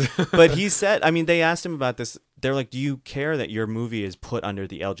Australia, but he said, I mean, they asked him about this. They're like, do you care that your movie is put under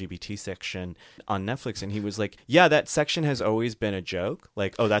the LGBT section on Netflix? And he was like, yeah, that section has always been a joke.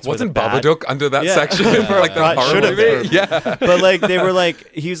 Like, oh, that's wasn't Babadook under that section for like the horror movie? But like they were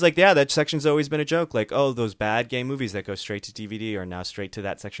like, he was like, yeah, that section's always been a joke. Like, oh, those bad gay movies that go straight to DVD are now straight to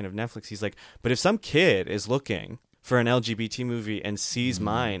that section of Netflix. He's like, but if some kid is looking for an LGBT movie and sees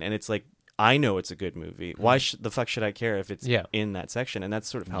mine, and it's like, I know it's a good movie, why the fuck should I care if it's in that section? And that's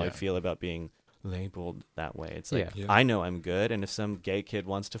sort of how I feel about being labeled that way. It's like, I know I'm good, and if some gay kid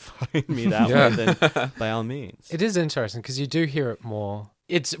wants to find me that way, then by all means. It is interesting because you do hear it more.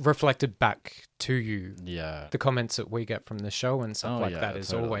 It's reflected back to you. Yeah. The comments that we get from the show and stuff that is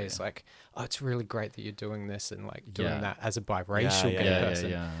totally. always like, oh, it's really great that you're doing this and like doing that as a biracial gay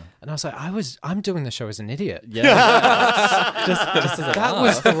person. And I was like, I'm doing the show as an idiot. Yeah. just as that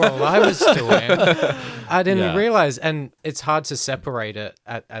was the role I was doing. I didn't realize, and it's hard to separate it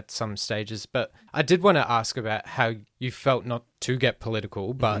at some stages, but I did want to ask about how you felt, not to get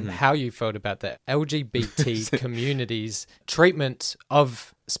political, but how you felt about the LGBT community's treatment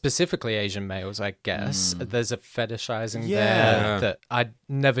of specifically Asian males, I guess. There's a fetishizing there that I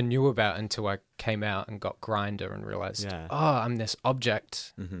never knew about until I came out and got Grindr and realized, I'm this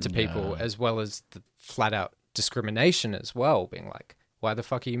object to people, as well as the flat out discrimination as well, being like, why the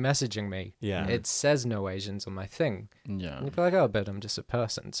fuck are you messaging me? Yeah. It says no Asians on my thing. Yeah. And you'd be like, oh, but I'm just a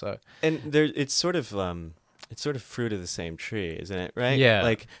person. So, and there, it's sort of fruit of the same tree, isn't it? Right? Yeah.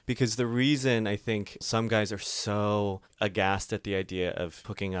 Like, because the reason I think some guys are so aghast at the idea of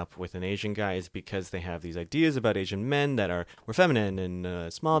hooking up with an Asian guy is because they have these ideas about Asian men that we're feminine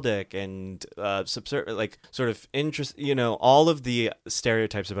and small dick and like sort of interest. You know, all of the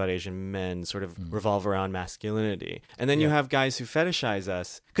stereotypes about Asian men sort of revolve around masculinity, and then you have guys who fetishize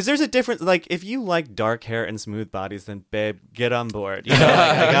us. Because there's a difference. Like, if you like dark hair and smooth bodies, then babe, get on board. You know,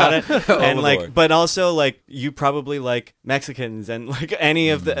 like, I got it. And like, but also like, you probably like Mexicans and like any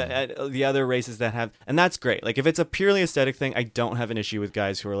of the other races that have, and that's great. Like, if it's a purely aesthetic thing, I don't have an issue with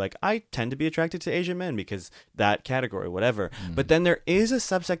guys who are like, I tend to be attracted to Asian men because that category, whatever. But then there is a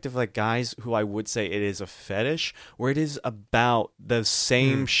subsect of like guys who I would say it is a fetish, where it is about the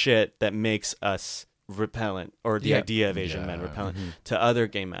same shit that makes us repellent, or the idea of Asian men repellent to other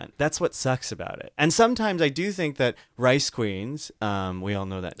gay men. That's what sucks about it. And sometimes I do think that rice queens, we all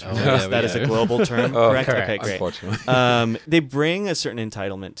know that term. That is a global term, correct? Okay, great. Unfortunately. They bring a certain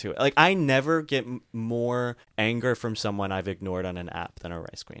entitlement to it. Like, I never get more anger from someone I've ignored on an app than a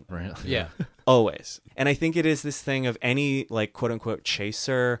rice queen. Really? Yeah. Always. And I think it is this thing of any like quote unquote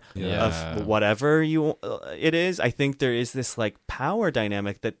chaser of whatever it is. I think there is this like power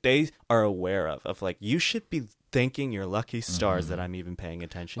dynamic that they are aware of like, you should be thanking your lucky stars that I'm even paying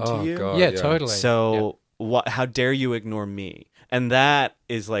attention to you. God, yeah, totally. So how dare you ignore me? And that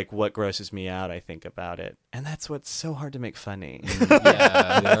is like what grosses me out, I think, about it. And that's what's so hard to make funny.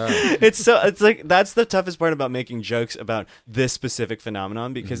 It's like, that's the toughest part about making jokes about this specific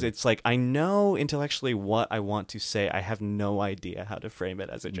phenomenon, because it's like, I know intellectually what I want to say. I have no idea how to frame it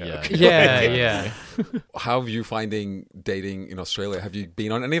as a joke. How are you finding dating in Australia? Have you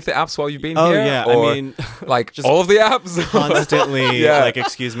been on any of the apps while you've been here? Oh, yeah. Or, I mean, like all of the apps? Constantly, like,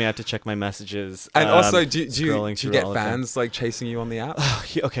 excuse me, I have to check my messages. And also, do you get fans like chasing you on the app?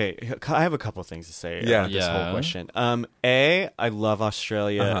 Okay, I have a couple things to say about this whole question. I love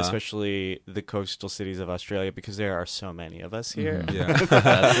Australia, especially the coastal cities of Australia, because there are so many of us here.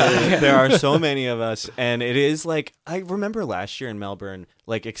 There are so many of us, and it is like, I remember last year in Melbourne,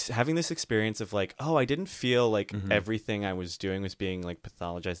 like having this experience of like, oh, I didn't feel like everything I was doing was being like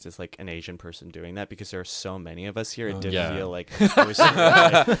pathologized as like an Asian person doing that, because there are so many of us here. It didn't feel like I was.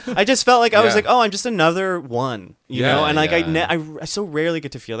 I just felt like I was like, oh, I'm just another one, you know, and like I so rarely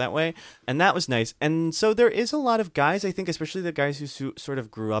get to feel that way, and that was nice. And so there is a lot of guys, I think, especially the guys who sort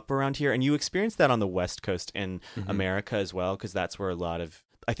of grew up around here, and you experience that on the West Coast in America as well, because that's where a lot of,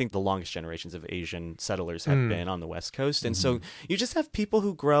 I think, the longest generations of Asian settlers have been on the West Coast. And so you just have people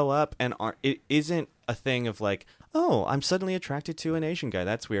who grow up and it isn't a thing of like, oh, I'm suddenly attracted to an Asian guy.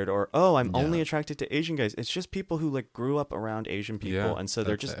 That's weird. Or, oh, I'm only attracted to Asian guys. It's just people who like grew up around Asian people. And so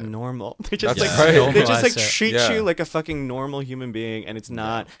they're just normal. They just they just like treat you like a fucking normal human being. And it's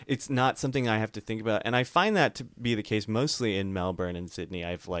not something I have to think about. And I find that to be the case mostly in Melbourne and Sydney.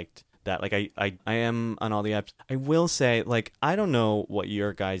 I've liked that. Like I am on all the apps. I will say, like, I don't know what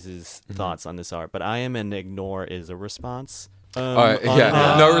your guys' thoughts on this are, but I am an ignore is a response.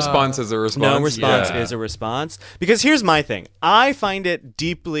 No response is a response. No response is a response. Because here's my thing. I find it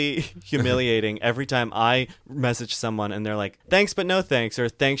deeply humiliating every time I message someone and they're like, thanks but no thanks, or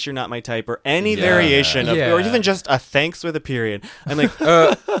thanks you're not my type, or any variation of, or even just a thanks with a period. I'm like,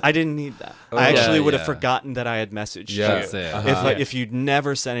 I didn't need that. I actually would have forgotten that I had messaged you. If you'd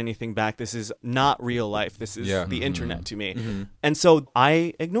never sent anything back, this is not real life. This is the internet to me. And so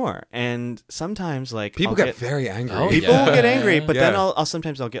I ignore. And sometimes like people get very angry. People will get angry. But then I'll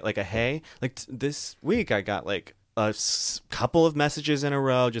sometimes get like a hey. Like this week I got like a couple of messages in a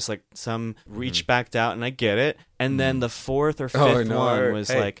row, just like some reach backed out, and I get it. And then the fourth or fifth one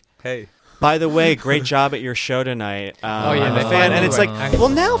was like, hey. By the way, great job at your show tonight. I'm a fan. And it's like, well,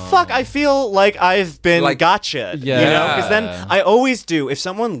 now I feel like I've been gotcha. You know? Because then I always do. If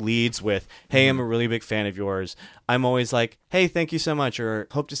someone leads with, hey, I'm a really big fan of yours, I'm always like, hey, thank you so much, or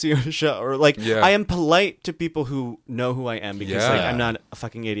hope to see you on the show, or like, I am polite to people who know who I am because like I'm not a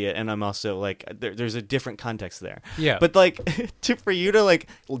fucking idiot, and I'm also like, there's a different context there. Yeah. But like, for you to like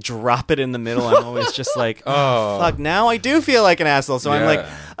drop it in the middle, I'm always just like, oh fuck, now I do feel like an asshole. So I'm like,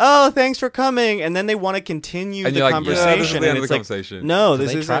 oh, thanks for coming, and then they want to continue the conversation, and it's like, no,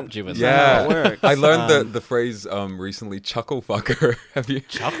 this is trapped you in how it works. I learned the phrase recently, chuckle fucker. Have you?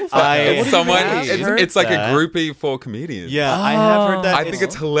 Chuckle fucker? It's like a groupie for comedians. Yeah, I have heard that. I think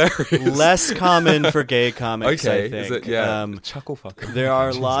it's hilarious. Less common for gay comics, I think. Is it? Yeah. Chuckle fucker. There are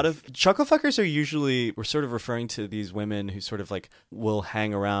a lot of... Chuckle fuckers are usually... We're sort of referring to these women who sort of like will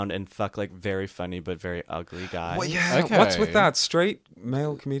hang around and fuck like very funny but very ugly guys. Well, yeah. Okay. What's with that? Straight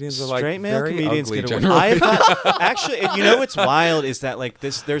male comedians are like straight male very comedians ugly get away. Actually, you know what's wild is that like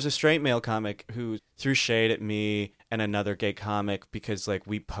there's a straight male comic who threw shade at me and another gay comic because like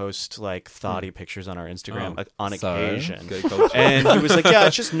we post like thoughty pictures on our Instagram on occasion, and he was like, yeah,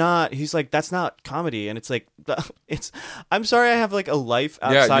 it's just not. He's like, that's not comedy, and it's like, I'm sorry, I have like a life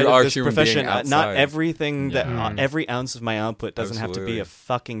outside of this profession. Not everything that every ounce of my output doesn't have to be a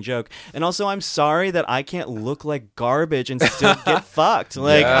fucking joke. And also, I'm sorry that I can't look like garbage and still get fucked.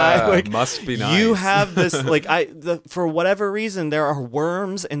 Like, must be nice. You have this like for whatever reason, there are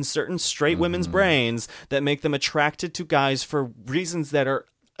worms in certain straight women's brains that make them attracted to guys for reasons that are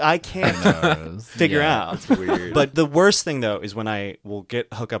I can't figure out. It's weird. But the worst thing though is when I will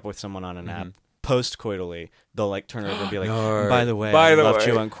hook up with someone on an app post-coitally, they'll like turn over and be like, by the way, I loved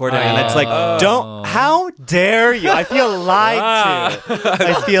you on Corda. And it's like, how dare you? I feel lied to.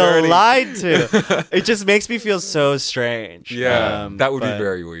 I feel lied to. It just makes me feel so strange. Yeah, that would be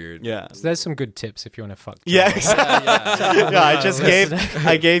very weird. Yeah. So there's some good tips if you want to fuck. Yeah, exactly.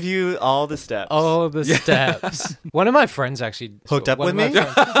 I gave you all the steps. All the steps. One of my friends actually hooked up with me.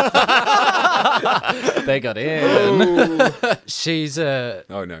 They got in. She's a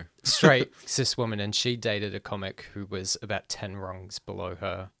straight cis woman, and she dated a comic who was about 10 rungs below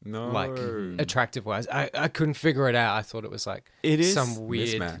her. Like attractive wise. I couldn't figure it out. I thought it was like some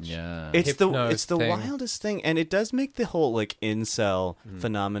weird mismatch. Yeah. It's the wildest thing, and it does make the whole like incel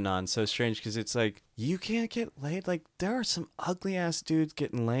phenomenon so strange because it's like you can't get laid. Like there are some ugly ass dudes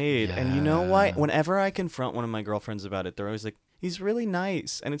getting laid, and you know why? Whenever I confront one of my girlfriends about it, they're always like, he's really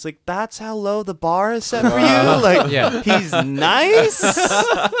nice. And it's like, that's how low the bar is set for you? Like, he's nice?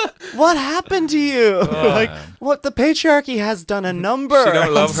 What happened to you? Like, what? The patriarchy has done a number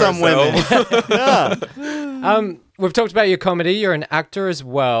on some women. We've talked about your comedy. You're an actor as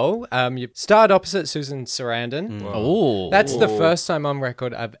well. You starred opposite Susan Sarandon. Oh, that's the first time on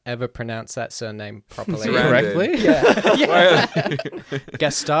record I've ever pronounced that surname properly. Correctly? Yeah.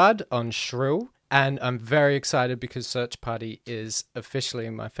 Guest starred on Shrill. And I'm very excited because Search Party is officially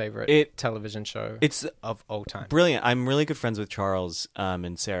my favorite television show of all time. Brilliant. I'm really good friends with Charles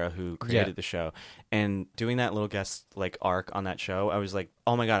and Sarah, who created the show. And doing that little guest like arc on that show, I was like,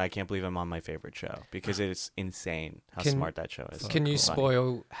 oh my God, I can't believe I'm on my favorite show because it's insane how smart that show is. Can you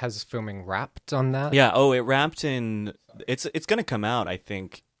spoil, has filming wrapped on that? Yeah. Oh, it wrapped in, it's going to come out, I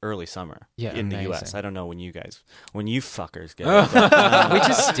think, early summer in the US. I don't know when you fuckers get it. We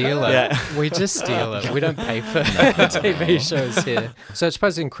just steal it. We just steal it. We don't pay for TV shows here. So it's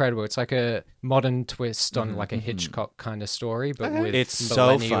supposed to be incredible. It's like a modern twist on like a Hitchcock kind of story, but with it's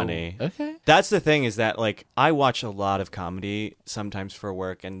so funny. Okay. That's the thing is that like I watch a lot of comedy sometimes for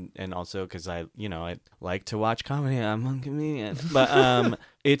work and also because I like to watch comedy. I'm a comedian. But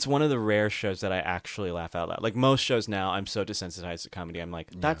it's one of the rare shows that I actually laugh out loud. Like most shows now, I'm so desensitized to comedy. I'm like,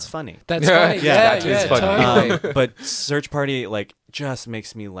 that's funny. That's right. That is funny. Totally. But Search Party like just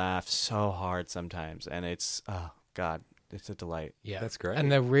makes me laugh so hard sometimes, and it's God. It's a delight. Yeah, that's great. And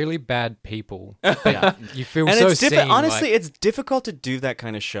they're really bad people. You feel and so it's seen. Honestly, it's difficult to do that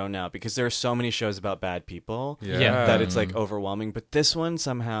kind of show now because there are so many shows about bad people that it's like overwhelming. But this one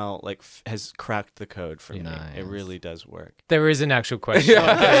somehow like has cracked the code for me. It really does work. There is an actual question.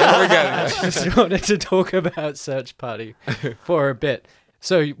 I just wanted to talk about Search Party for a bit.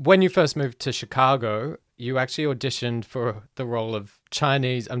 So when you first moved to Chicago, you actually auditioned for the role of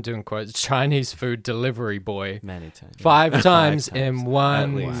Chinese, I'm doing quotes, Chinese food delivery boy. Many times. 5 times in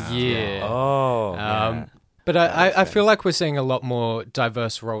 1 year. But I feel like we're seeing a lot more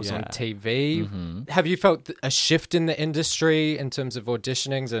diverse roles on TV. Mm-hmm. Have you felt a shift in the industry in terms of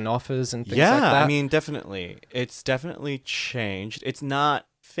auditionings and offers and things like that? Yeah, I mean, definitely. It's definitely changed. It's not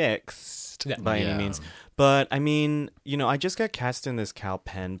fixed by any means. But, I mean, I just got cast in this Kal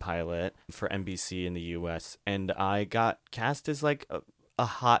Penn pilot for NBC in the U.S., and I got cast as, like, a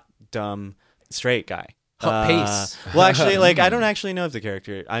hot, dumb, straight guy. Hot piece. Well, actually, like, I don't actually know if the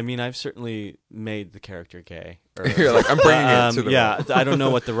character... I mean, I've certainly made the character gay You're like, I'm bringing it to the yeah, I don't know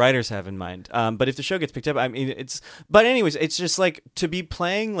what the writers have in mind. But if the show gets picked up, I mean, but anyways, it's just like to be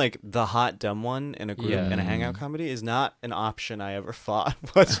playing like the hot dumb one in a group in a hangout comedy is not an option I ever thought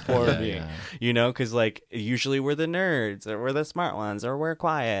was for me. You know, because like usually we're the nerds or we're the smart ones or we're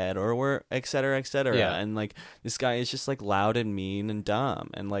quiet or we're et cetera, and like this guy is just like loud and mean and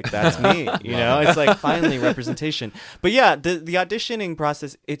dumb, and like that's me. You know, it's like finally representation. But yeah, the auditioning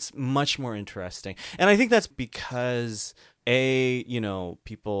process, it's much more interesting, and I think that's because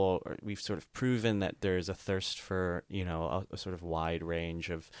we've sort of proven that there's a thirst for, a sort of wide range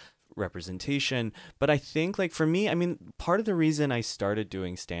of representation. But I think, like, for me, I mean, part of the reason I started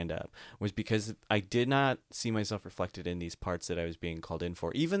doing stand-up was because I did not see myself reflected in these parts that I was being called in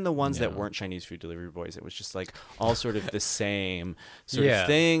for, even the ones that weren't Chinese food delivery boys. It was just like all sort of the same sort of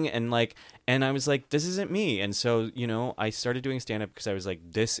thing, and I was like, this isn't me. And so, I started doing stand-up because I was like,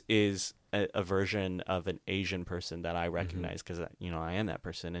 this is a version of an Asian person that I recognize, because I am that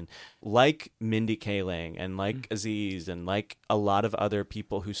person. And like Mindy Kaling and like Aziz and like a lot of other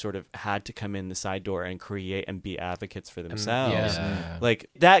people who sort of had to come in the side door and create and be advocates for themselves, like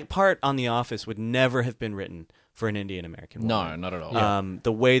that part on The Office would never have been written for an Indian American woman. No, not at all.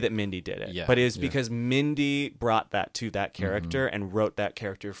 The way that Mindy did it. But it was because Mindy brought that to that character and wrote that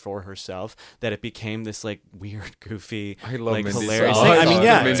character for herself, that it became this like weird, goofy, like hilarious thing. I mean,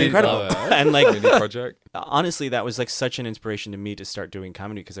 it's incredible. And like Mindy Project. Honestly, that was like such an inspiration to me to start doing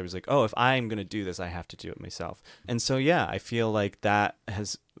comedy, because I was like, oh, if I'm going to do this, I have to do it myself. And so, I feel like that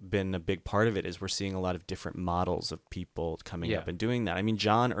has been a big part of it, is we're seeing a lot of different models of people coming up and doing that. I mean,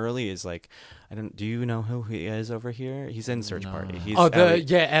 John Early is like, do you know who he is over here? He's in Search Party. He's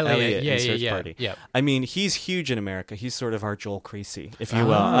Elliot in Search Party. Yeah. I mean, he's huge in America. He's sort of our Joel Creasy, if you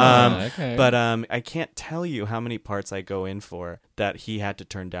will. But I can't tell you how many parts I go in for that he had to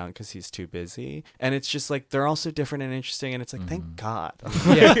turn down because he's too busy. And it's just like, they're all so different and interesting, and it's like, thank God.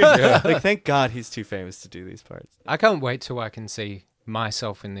 Like, thank God he's too famous to do these parts. I can't wait till I can see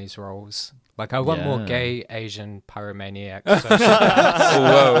myself in these roles. Like, I want more gay Asian pyromaniacs.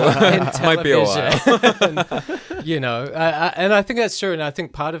 Whoa, might be a while. And I think that's true. And I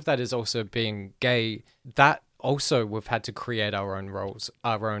think part of that is also being gay. That also, we've had to create our own roles,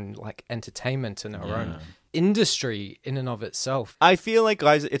 our own like entertainment and our own industry in and of itself. I feel like,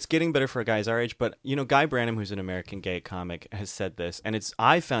 guys, it's getting better for guys our age, but Guy Branum, who's an American gay comic, has said this, and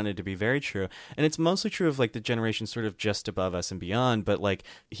I found it to be very true, and it's mostly true of like the generation sort of just above us and beyond. But like,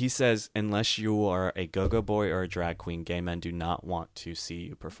 he says, unless you are a go-go boy or a drag queen, gay men do not want to see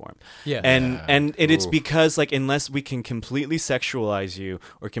you perform. And it's because like, unless we can completely sexualize you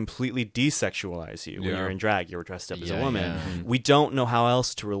or completely desexualize you when you're in drag, you're dressed up as a woman, we don't know how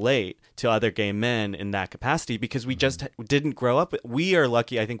else to relate to other gay men in that capacity, because we just didn't grow up. We are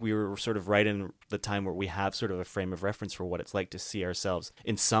lucky. I think we were sort of right in the time where we have sort of a frame of reference for what it's like to see ourselves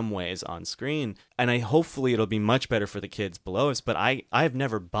in some ways on screen. And hopefully it'll be much better for the kids below us. But I've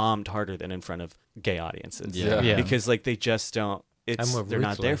never bombed harder than in front of gay audiences. Because like, they just don't. They're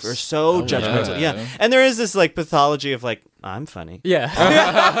not there. We're so judgmental. And there is this like pathology of like, I'm funny.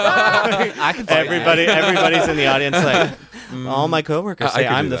 I can. Everybody's in the audience like, all my coworkers say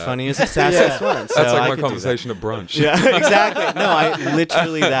I'm the funniest, sassiest one. So that's like my conversation at brunch. Yeah, exactly. No, I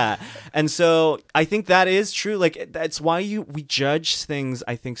literally that. And so I think that is true. Like, that's why we judge things,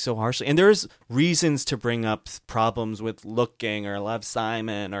 I think, so harshly. And there's reasons to bring up problems with Looking or Love,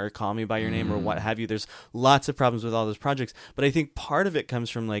 Simon or Call Me by Your Name or what have you. There's lots of problems with all those projects. But I think part of it comes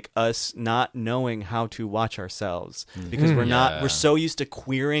from like us not knowing how to watch ourselves, because we're so used to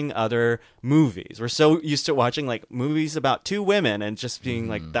queering other movies. We're so used to watching like movies about two women and just being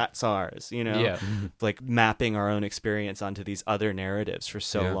like, that's ours, like mapping our own experience onto these other narratives for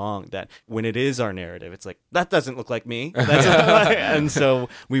so long that when it is our narrative, it's like, that doesn't look like me. And so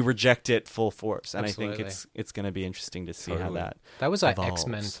we reject it full force. And I think it's going to be interesting to see how that was like evolves.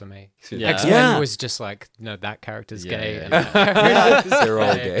 X-Men for me. X-Men was just like, that character's gay. And they're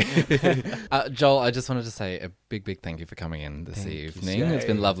all gay. Joel, I just wanted to say a big thank you for coming in this evening. It's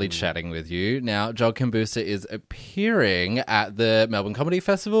been lovely chatting with you. Now, Joel Kim Booster is appearing at the Melbourne Comedy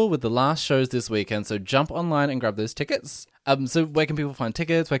Festival with the last shows this weekend, so jump online and grab those tickets. So where can people find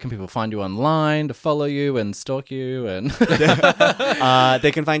tickets? Where can people find you online to follow you and stalk you? And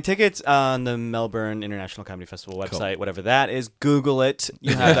they can find tickets on the Melbourne International Comedy Festival website, whatever that is. Google it.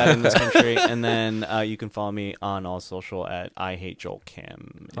 You have that in this country. And then you can follow me on all social at I Hate Joel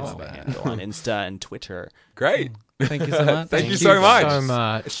Kim is the handle on Insta and Twitter. Great. Thank you so much. Thank you so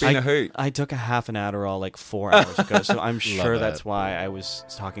much. It's been a hoot. I took a half an Adderall like 4 hours ago, so I'm sure that's why I was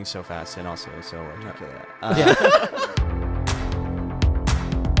talking so fast and also so articulate.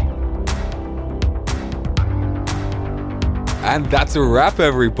 And that's a wrap,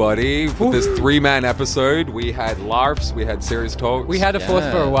 everybody. For this 3-man episode, we had LARPs, we had serious talks. We had a fourth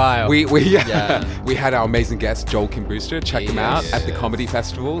for a while. We had our amazing guest, Joel Kim Booster. Check him out at the Comedy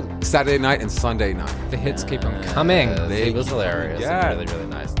Festival, Saturday night and Sunday night. The hits keep on coming. He was hilarious. Yeah. Really, really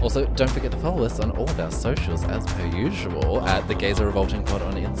nice. Also, don't forget to follow us on all of our socials as per usual at The Gays Are Revolting Pod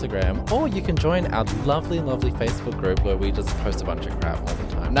on Instagram, or you can join our lovely, lovely Facebook group where we just post a bunch of crap all the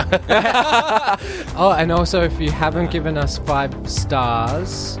time. Oh, and also if you haven't given us 5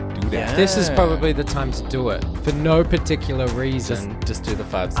 stars, do that. This is probably the time to do it for no particular reason. Just do the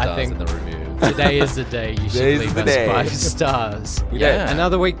 5 stars in the review. Today is the day you should leave us 5 stars.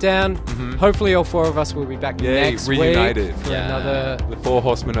 Another week down. Hopefully all 4 of us will be back next reunited week for another the 4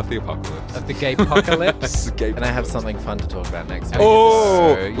 horsemen of the apocalypse. Of the gay apocalypse. And I have something fun to talk about next week.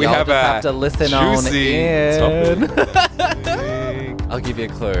 Oh, so we have to listen on in. I'll give you a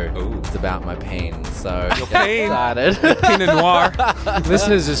clue. Ooh. It's about my pain, so your pain. Excited. Pinot Noir.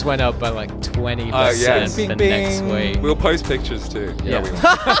 Listeners just went up by like 20% for next week. We'll post pictures too. Yeah.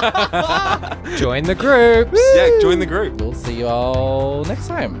 Join the groups. Yeah, join the group. We'll see you all next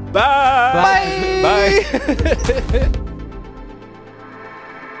time. Bye. Bye.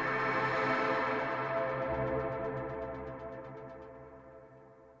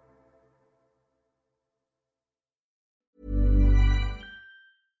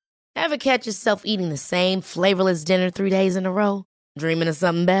 Ever catch yourself eating the same flavorless dinner 3 days in a row? Dreaming of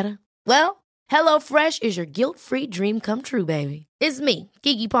something better? Well, HelloFresh is your guilt-free dream come true, baby. It's me,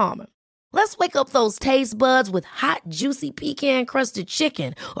 Keke Palmer. Let's wake up those taste buds with hot, juicy pecan-crusted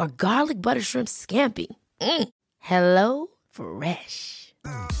chicken or garlic butter shrimp scampi. Hello Fresh.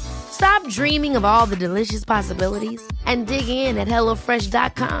 Stop dreaming of all the delicious possibilities and dig in at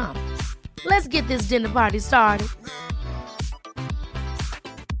HelloFresh.com. Let's get this dinner party started.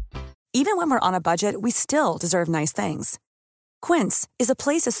 Even when we're on a budget, we still deserve nice things. Quince is a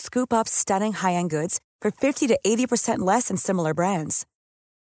place to scoop up stunning high-end goods for 50 to 80% less than similar brands.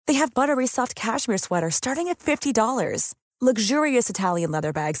 They have buttery soft cashmere sweaters starting at $50, luxurious Italian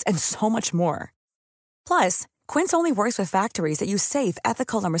leather bags, and so much more. Plus, Quince only works with factories that use safe,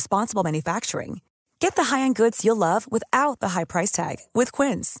 ethical, and responsible manufacturing. Get the high-end goods you'll love without the high price tag with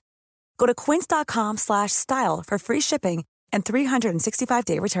Quince. Go to quince.com/style for free shipping and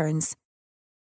 365-day returns.